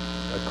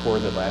a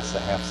chord that lasts a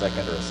half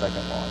second or a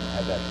second long, and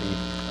have that be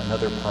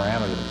another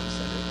parameter that you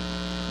send it,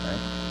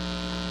 right?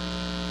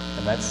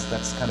 And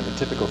that's kind of a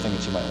typical thing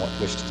that you might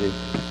wish to do.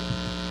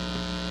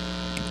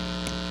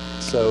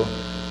 So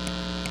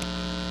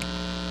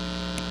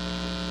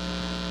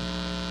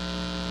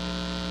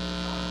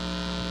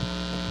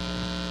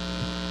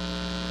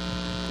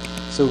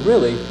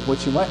really,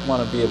 what you might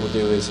want to be able to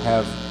do is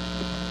have,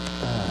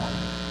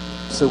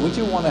 so would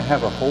you want to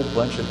have a whole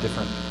bunch of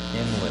different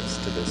inlets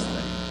to this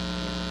thing?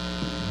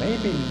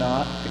 Maybe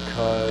not,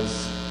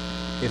 because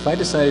if I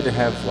decided to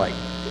have like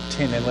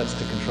 10 inlets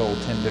to control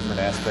 10 different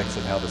aspects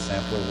of how the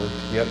sampler worked,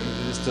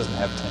 this doesn't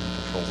have 10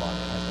 controls on it.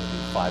 It has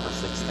maybe 5 or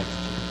 6 things that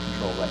you can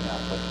control right now.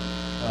 But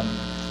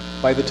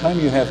by the time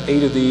you have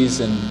 8 of these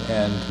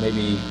and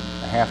maybe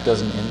a half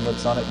dozen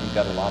inlets on it, you've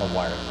got a lot of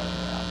wires running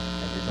around.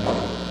 And you're going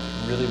to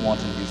really want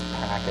to use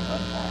pack and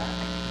unpack,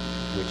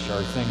 which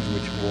are things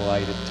which will allow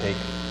you to take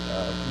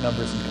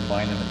numbers and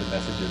combine them into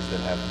messages that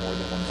have more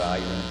than one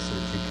value in it, so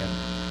that you can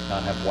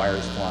not have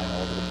wires flying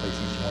all over the place,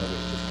 each one of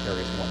which just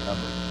carries one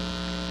number.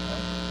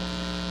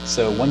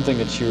 So one thing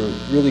that you're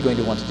really going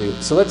to want to do,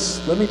 so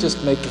let me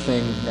just make the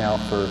thing now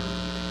for,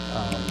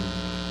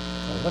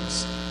 why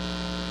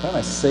don't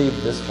I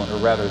save this one, or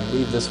rather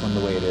leave this one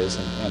the way it is,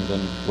 and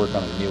then work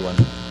on a new one.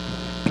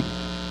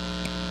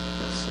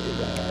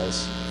 Save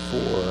as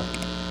for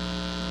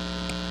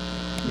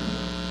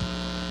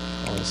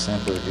the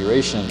sampler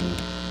duration.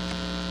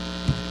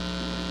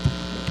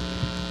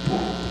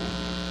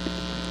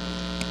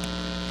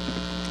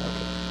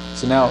 Okay.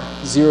 So now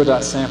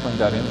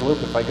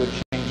 0.sampling.envelope, if I go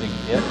changing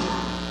it,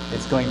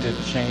 it's going to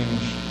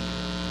change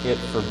it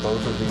for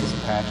both of these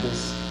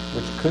patches,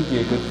 which could be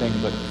a good thing,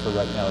 but for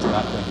right now it's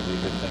not going to be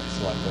a good thing,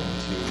 so I'm going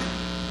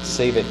to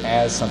save it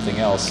as something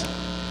else.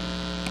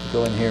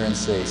 Go in here and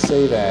say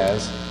save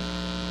as,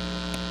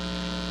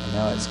 and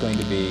now it's going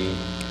to be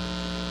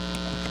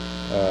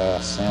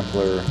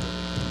sampler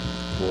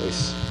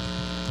voice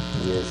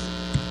with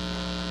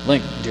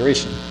length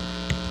duration.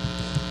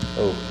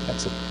 Oh,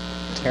 that's a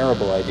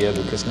terrible idea,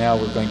 because now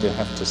we're going to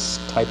have to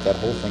type that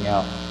whole thing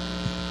out.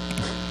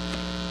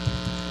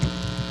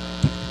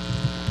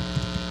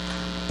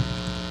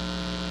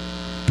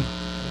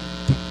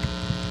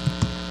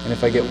 And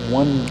if I get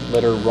one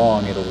letter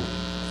wrong, it'll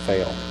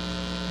fail.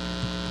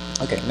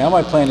 Okay, now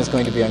my plan is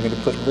going to be, I'm going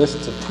to put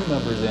lists of 2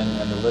 numbers in,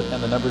 and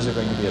the numbers are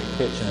going to be a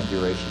pitch and a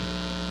duration.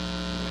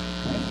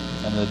 Right?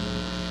 And the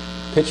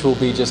pitch will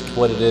be just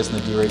what it is, and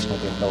the duration will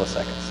be in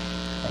milliseconds.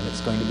 And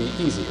it's going to be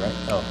easy, right?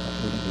 Oh,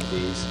 we can do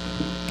these.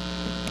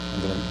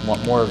 I'm going to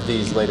want more of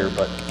these later,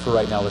 but for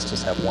right now, let's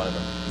just have one of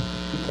them.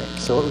 Okay,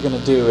 so what we're going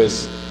to do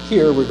is,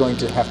 here we're going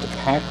to have to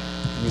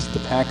use the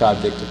pack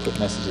object to put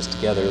messages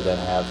together that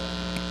have,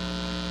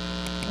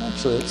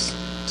 actually,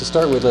 to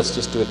start with, let's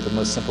just do it the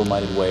most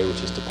simple-minded way,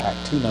 which is to pack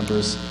 2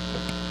 numbers,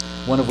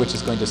 one of which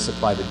is going to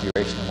supply the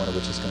duration and one of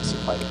which is going to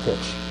supply the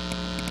pitch.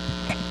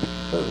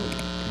 Oh,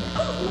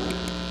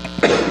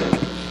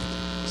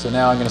 so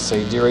now I'm going to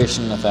say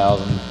duration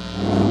 1,000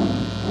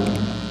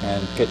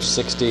 and pitch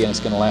 60, and it's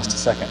going to last a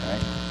second,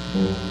 right?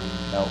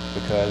 No? No,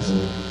 because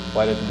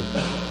why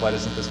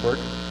doesn't this work?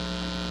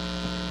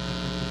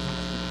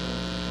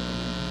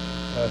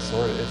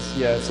 Sort of.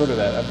 It's sort of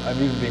that.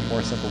 I'm even being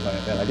more simple by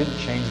that. I didn't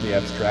change the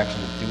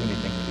abstraction to do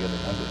anything with the other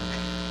number.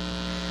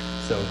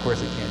 So of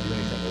course it can't do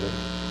anything with it.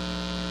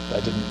 I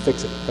didn't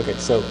fix it. Okay,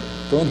 so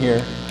go in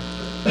here.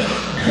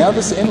 Now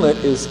this inlet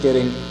is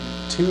getting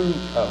two.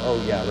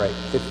 Oh yeah, right.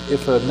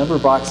 If a number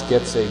box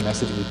gets a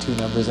message with two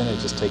numbers in it, it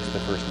just takes the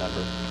first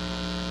number.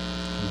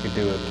 You could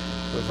do a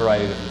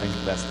variety of different things,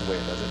 but that's the way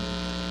it does it.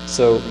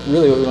 So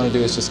really what we want to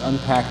do is just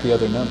unpack the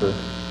other number.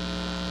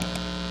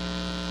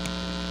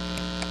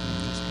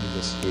 Let's move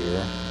this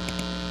here.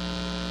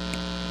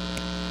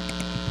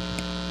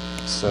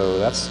 So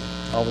that's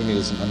all we need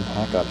is an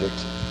unpack object,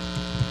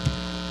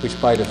 which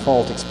by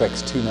default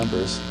expects two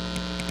numbers.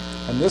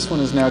 And this one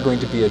is now going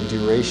to be a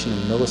duration in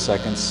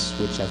milliseconds,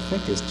 which I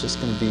think is just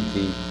going to be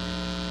the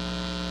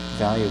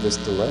value of this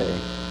delay.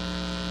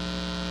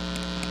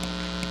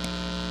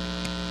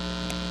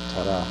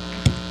 Ta-da.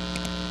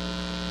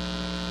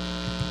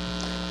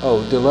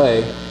 Oh,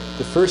 delay.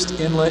 The first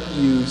inlet,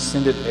 you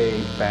send it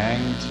a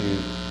bang to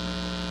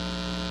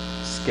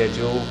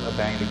schedule a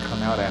bang to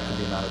come out after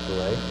the amount of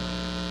delay.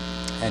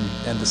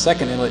 And the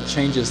second inlet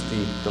changes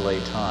the delay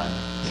time,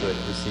 so it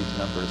receives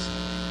numbers.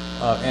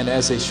 And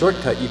as a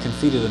shortcut, you can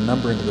feed it a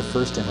number into the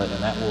first inlet,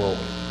 and that will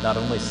not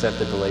only set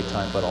the delay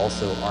time, but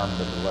also arm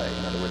the delay.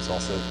 In other words,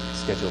 also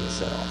schedule the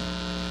set off.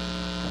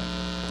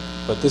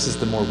 But this is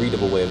the more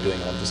readable way of doing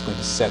it. I'm just going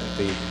to set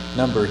the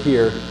number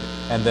here,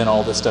 and then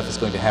all this stuff is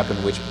going to happen,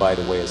 which, by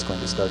the way, is going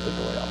to start the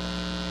delay off.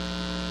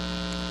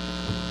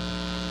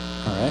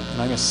 All right,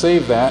 and I'm going to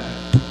save that,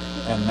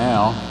 and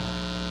now,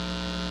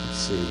 let's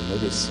see,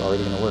 maybe it's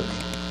already going to work.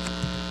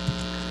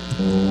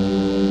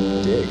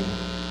 Dig.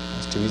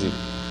 That's too easy.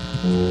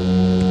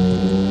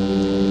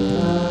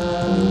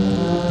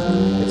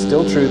 It's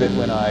still true that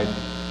when I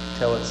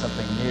tell it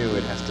something new,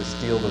 it has to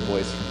steal the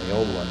voice from the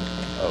old one.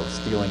 Oh,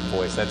 stealing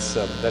voice.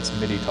 That's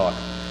MIDI talk.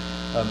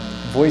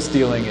 Voice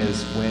stealing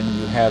is when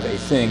you have a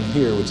thing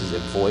here, which is a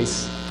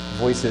voice.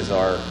 Voices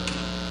are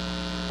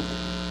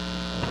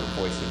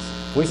voices.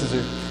 Voices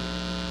are,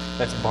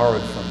 that's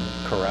borrowed from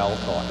chorale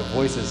talk. A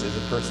voice is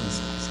a person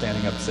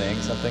standing up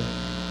saying something,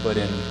 but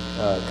in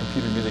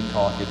computer music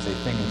talk, it's a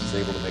thing which is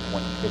able to make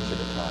one pitch at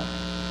a time.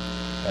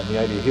 And the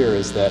idea here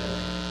is that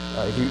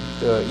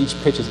each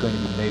pitch is going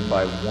to be made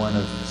by one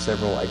of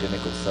several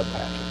identical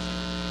subpatches.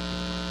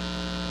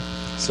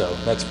 So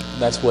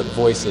that's what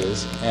voice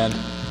is. And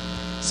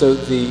so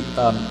the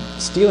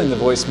stealing the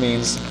voice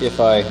means if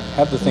I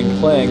have the thing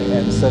playing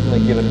and suddenly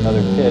give it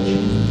another pitch,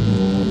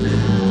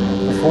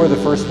 before the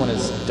first one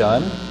is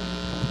done,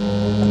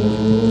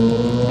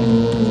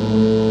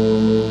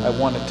 I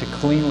want it to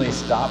cleanly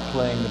stop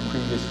playing the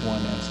previous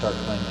one and start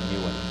playing the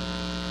new one.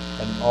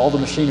 And all the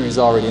machinery is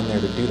already in there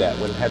to do that.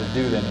 What it had to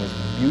do then was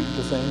mute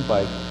the thing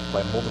by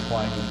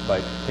multiplying,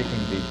 by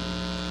taking the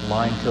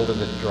line tilde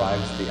that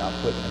drives the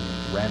output and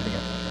ramping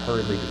it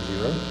hurriedly to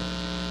 0,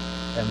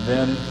 and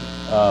then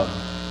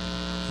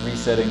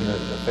resetting the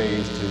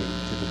phase to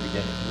the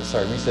beginning.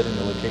 Sorry, resetting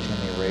the location in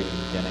the array to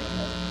the beginning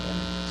and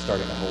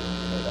starting a whole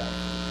new of that.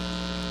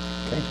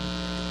 Okay,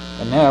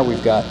 and now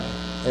we've got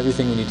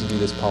everything we need to do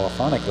this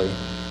polyphonically,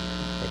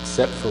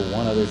 except for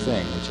one other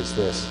thing, which is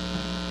this.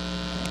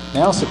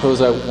 Now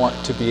suppose I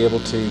want to be able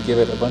to give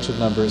it a bunch of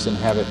numbers and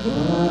have it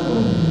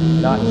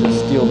not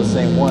just steal the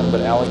same one,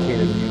 but allocate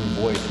a new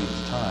voice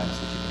each time, so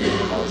that you can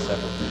do them all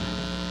separately.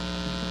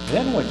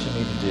 Then what you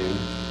need to do,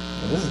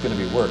 and this is going to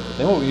be work, but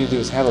then what we need to do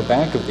is have a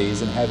bank of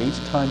these and have each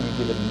time you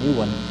give it a new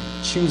one,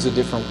 choose a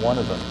different one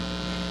of them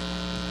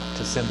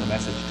to send the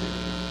message to.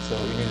 So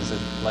what you need is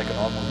like an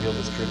automobile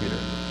distributor,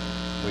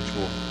 which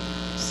will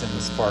send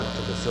the spark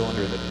to the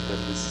cylinder that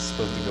is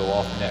supposed to go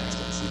off next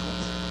in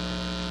sequence.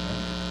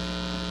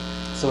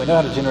 So we know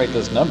how to generate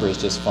those numbers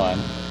just fine.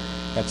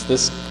 That's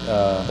this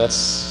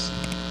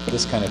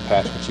kind of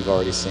patch which you've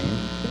already seen.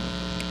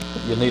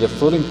 You'll need a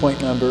floating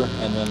point number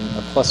and then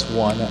a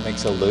 +1. That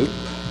makes a loop.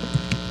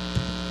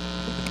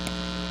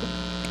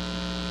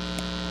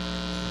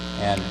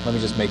 And let me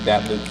just make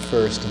that loop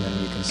first, and then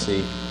you can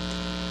see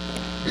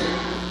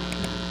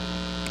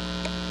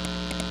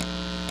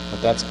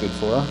what that's good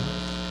for.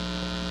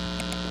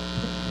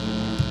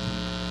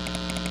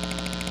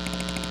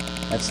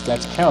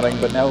 That's counting,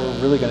 but now what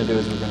we're really going to do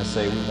is we're going to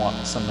say we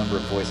want some number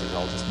of voices.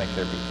 I'll just make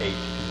there be 8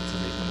 because it's a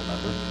reasonable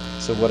number.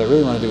 So what I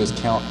really want to do is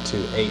count to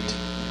 8.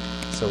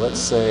 So let's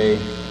say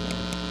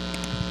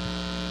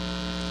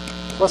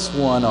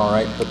 +1, all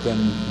right, but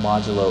then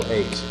modulo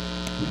 8.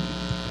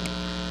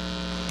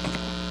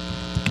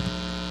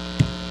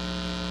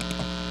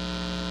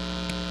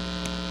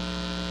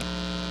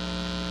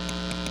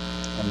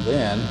 And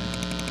then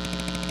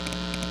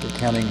we're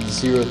counting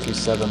 0 through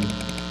 7.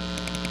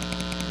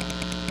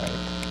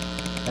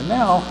 And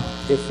now,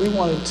 if we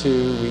wanted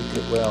to, we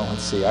could, well,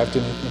 let's see, I have to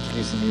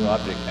introduce a new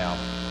object now,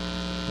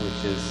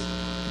 which is,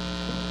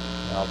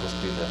 I'll just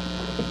do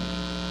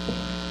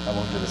I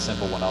won't do the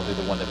simple one, I'll do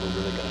the one that we're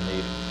really going to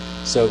need.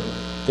 So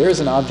there's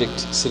an object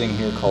sitting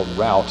here called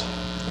route,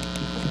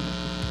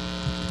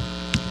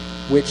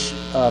 which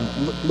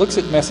looks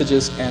at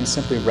messages and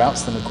simply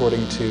routes them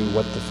according to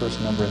what the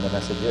first number in the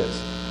message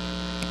is.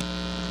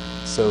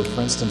 So,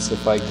 for instance,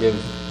 if I give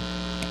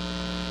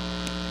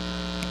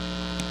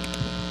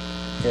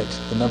it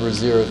the number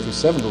 0 through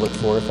 7 to look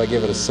for, if I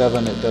give it a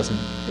 7, it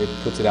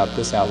puts it out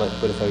this outlet,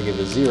 but if I give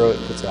it a 0, it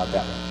puts it out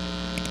that one.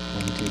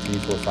 1, 2, 3,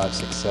 4, 5,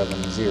 6,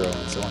 7, 0,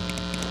 and so on.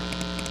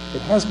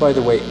 It has, by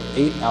the way,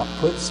 8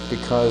 outputs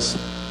because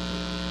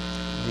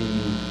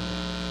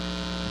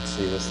let's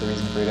see, what's the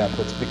reason for 8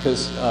 outputs?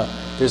 Because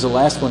there's a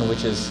last one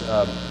which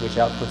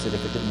outputs it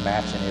if it didn't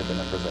match any of the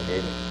numbers I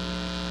gave it,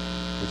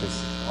 which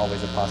is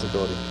always a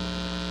possibility.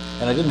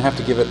 And I didn't have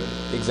to give it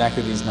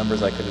exactly these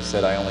numbers. I could have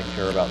said I only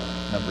care about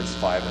numbers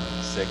 5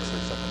 and 6 or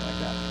something like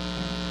that.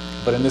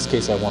 But in this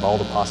case, I want all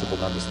the possible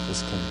numbers that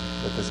this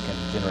can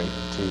generate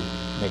to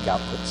make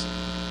outputs.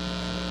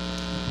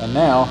 And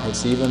now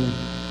it's even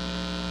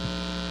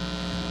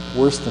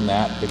worse than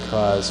that,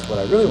 because what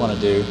I really want to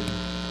do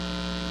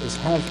is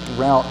have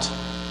route.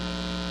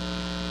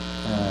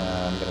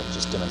 I'm going to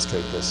just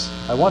demonstrate this.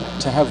 I want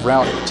to have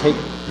route take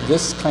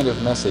this kind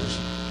of message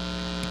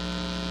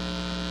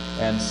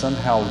and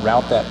somehow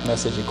route that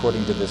message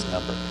according to this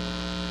number.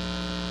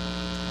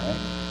 All right?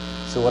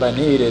 So what I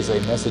need is a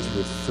message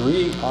with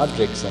 3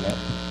 objects in it.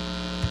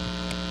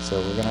 So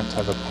we're going to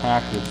have a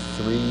pack with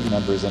 3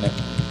 numbers in it.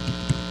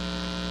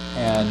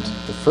 And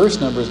the first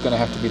number is going to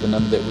have to be the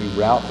number that we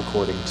route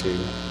according to.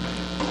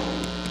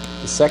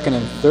 The second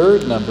and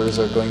third numbers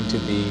are going to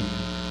be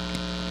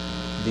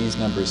these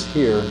numbers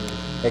here,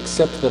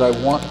 except that I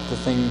want the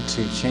thing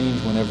to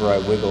change whenever I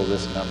wiggle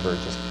this number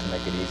just to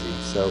make it easy.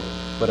 So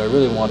what I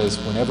really want is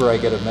whenever I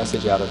get a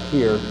message out of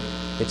here,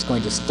 it's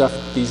going to stuff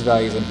these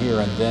values in here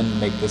and then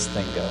make this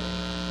thing go.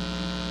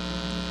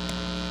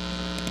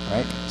 All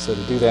right? So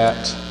to do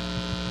that,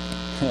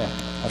 I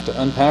have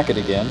to unpack it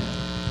again.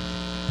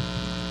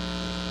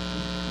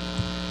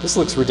 This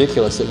looks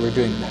ridiculous that we're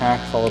doing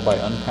pack followed by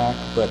unpack,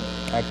 but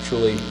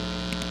actually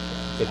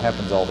it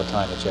happens all the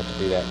time that you have to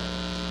do that.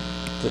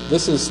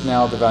 This is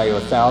now the value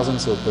of 1,000,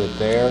 so we'll put it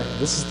there.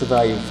 This is the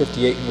value of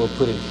 58, and we'll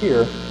put it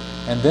here.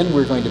 And then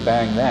we're going to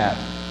bang that,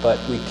 but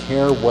we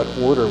care what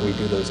order we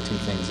do those two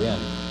things in,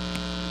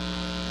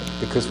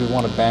 because we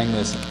want to bang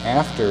this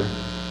after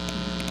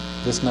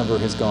this number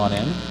has gone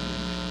in.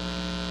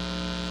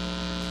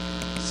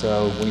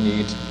 So we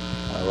need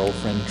our old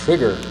friend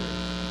trigger.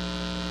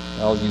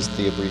 I'll use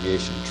the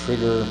abbreviation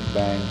trigger,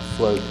 bang,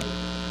 float.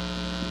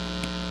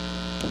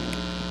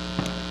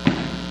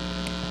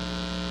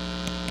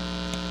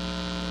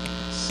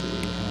 Let's see,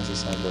 how's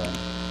this now going?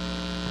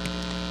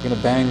 We're going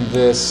to bang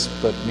this,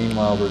 but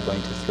meanwhile we're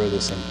going to throw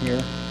this in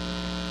here.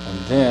 And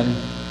then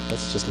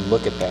let's just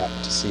look at that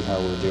to see how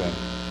we're doing.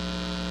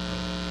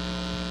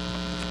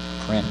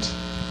 Print.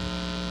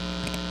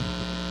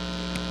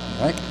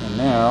 All right, and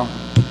now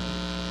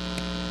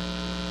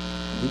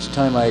each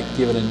time I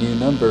give it a new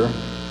number,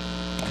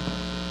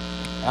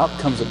 out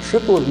comes a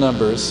triple of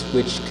numbers,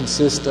 which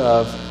consist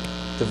of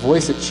the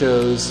voice it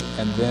chose,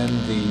 and then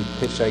the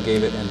pitch I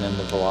gave it, and then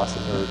the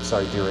velocity, or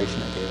sorry,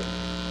 duration I gave it.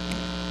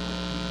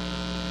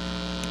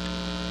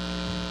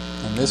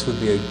 And this would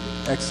be an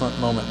excellent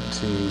moment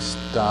to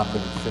stop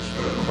and fish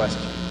for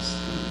questions.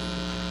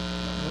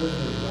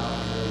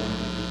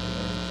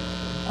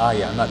 Ah,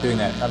 yeah, I'm not doing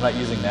that. I'm not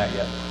using that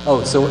yet.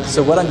 Oh, so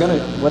what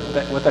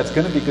that's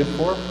gonna be good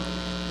for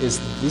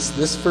is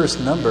this first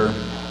number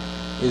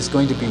is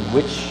going to be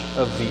which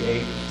of the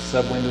 8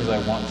 subwindows I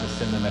want to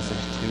send the message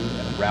to,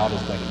 and route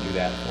is going to do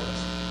that for us.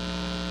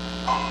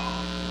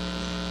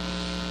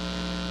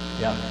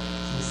 Yeah?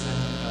 You send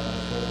a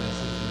full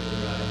message with the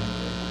routing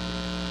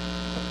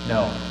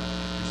number?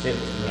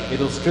 No.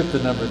 It'll strip the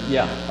number.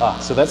 Yeah.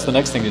 So that's the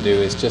next thing to do,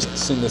 is just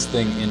send this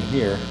thing in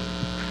here.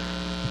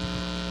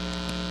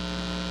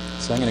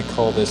 So I'm going to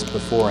call this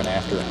before and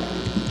after.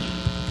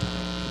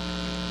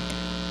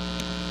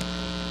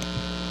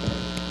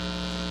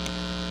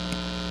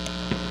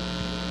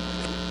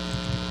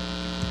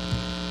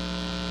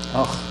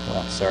 Oh,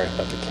 well, sorry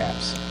about the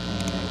caps.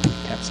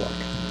 Caps lock.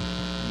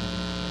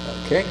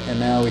 Okay, and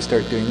now we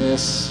start doing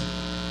this.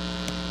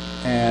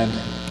 And,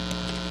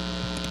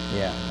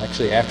 yeah,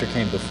 actually after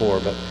came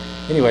before, but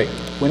anyway,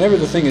 whenever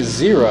the thing is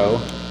 0,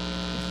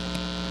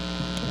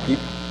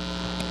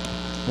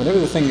 whenever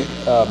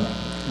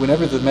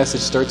the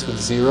message starts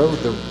with 0,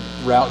 the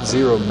route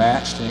 0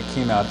 matched and it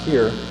came out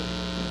here.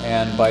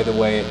 And by the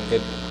way,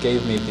 it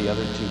gave me the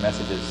other 2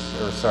 messages,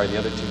 or sorry, the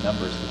other 2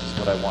 numbers, which is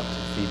what I want to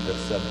feed the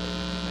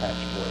sub-patch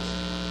voice.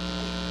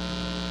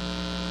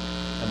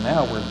 And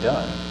now we're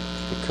done,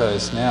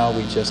 because now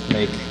we just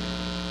make,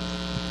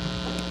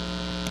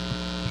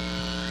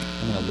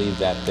 I'm going to leave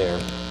that there.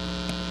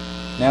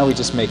 Now we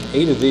just make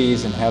 8 of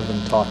these and have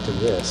them talk to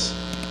this.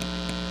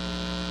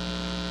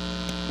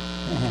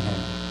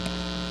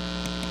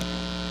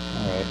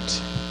 All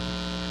right.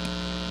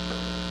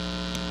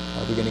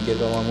 Are we going to get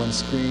it all on one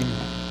screen?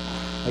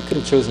 I could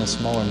have chosen a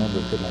smaller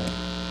number, couldn't I?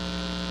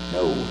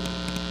 No.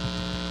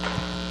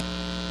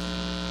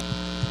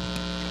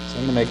 So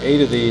I'm going to make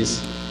 8 of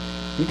these.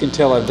 You can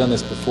tell I've done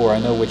this before. I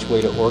know which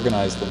way to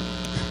organize them.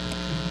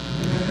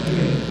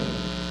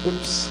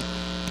 Oops.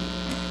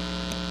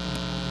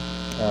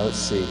 Let's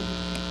see.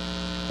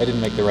 I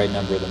didn't make the right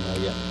number of them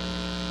though yet.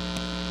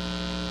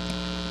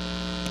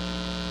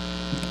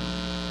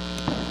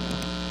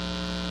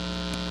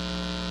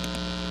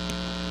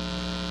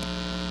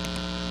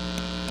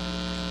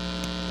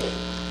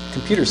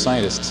 Computer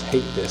scientists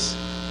hate this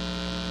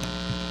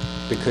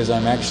because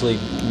I'm actually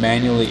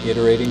manually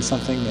iterating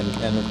something,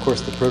 and of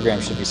course the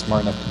program should be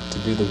smart enough to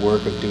do the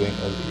work of doing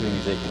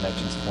these 8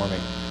 connections for me.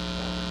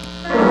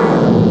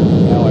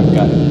 Now I've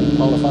got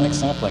polyphonic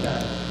sampling.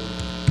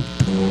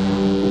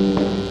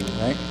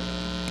 Right?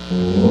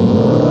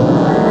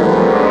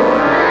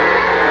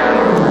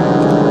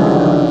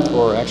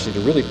 Or actually,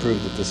 to really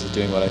prove that this is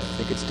doing what I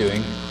think it's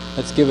doing,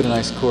 let's give it a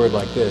nice chord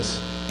like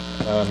this.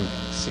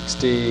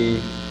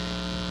 60.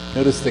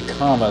 Notice the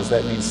commas.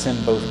 That means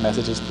send both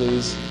messages,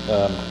 please.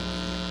 All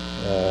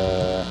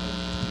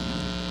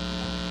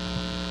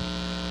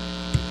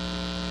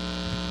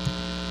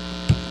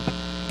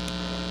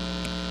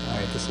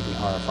right, this will be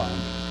horrifying.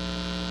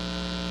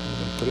 I'm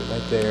going to put it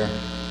right there.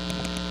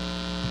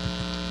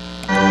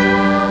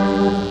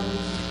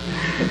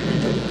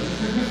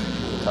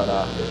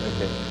 Ta-da.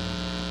 Okay.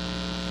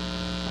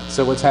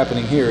 So what's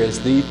happening here is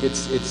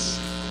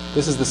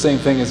this is the same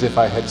thing as if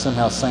I had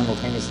somehow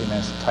simultaneously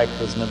managed to type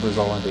those numbers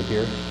all into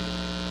here.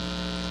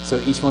 So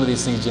each one of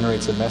these things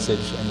generates a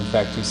message, and in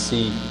fact you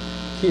see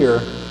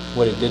here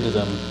what it did to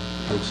them,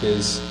 which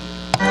is,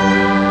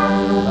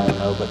 I don't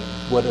know, but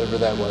whatever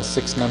that was,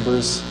 6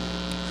 numbers.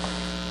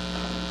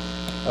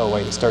 Oh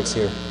wait, it starts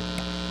here.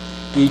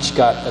 Each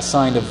got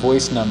assigned a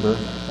voice number,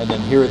 and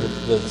then here are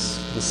the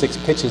 6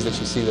 pitches that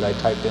you see that I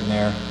typed in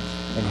there,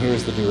 and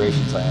here's the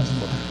durations I asked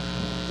for.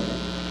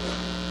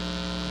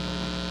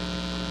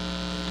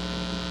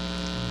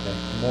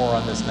 More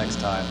on this next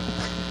time.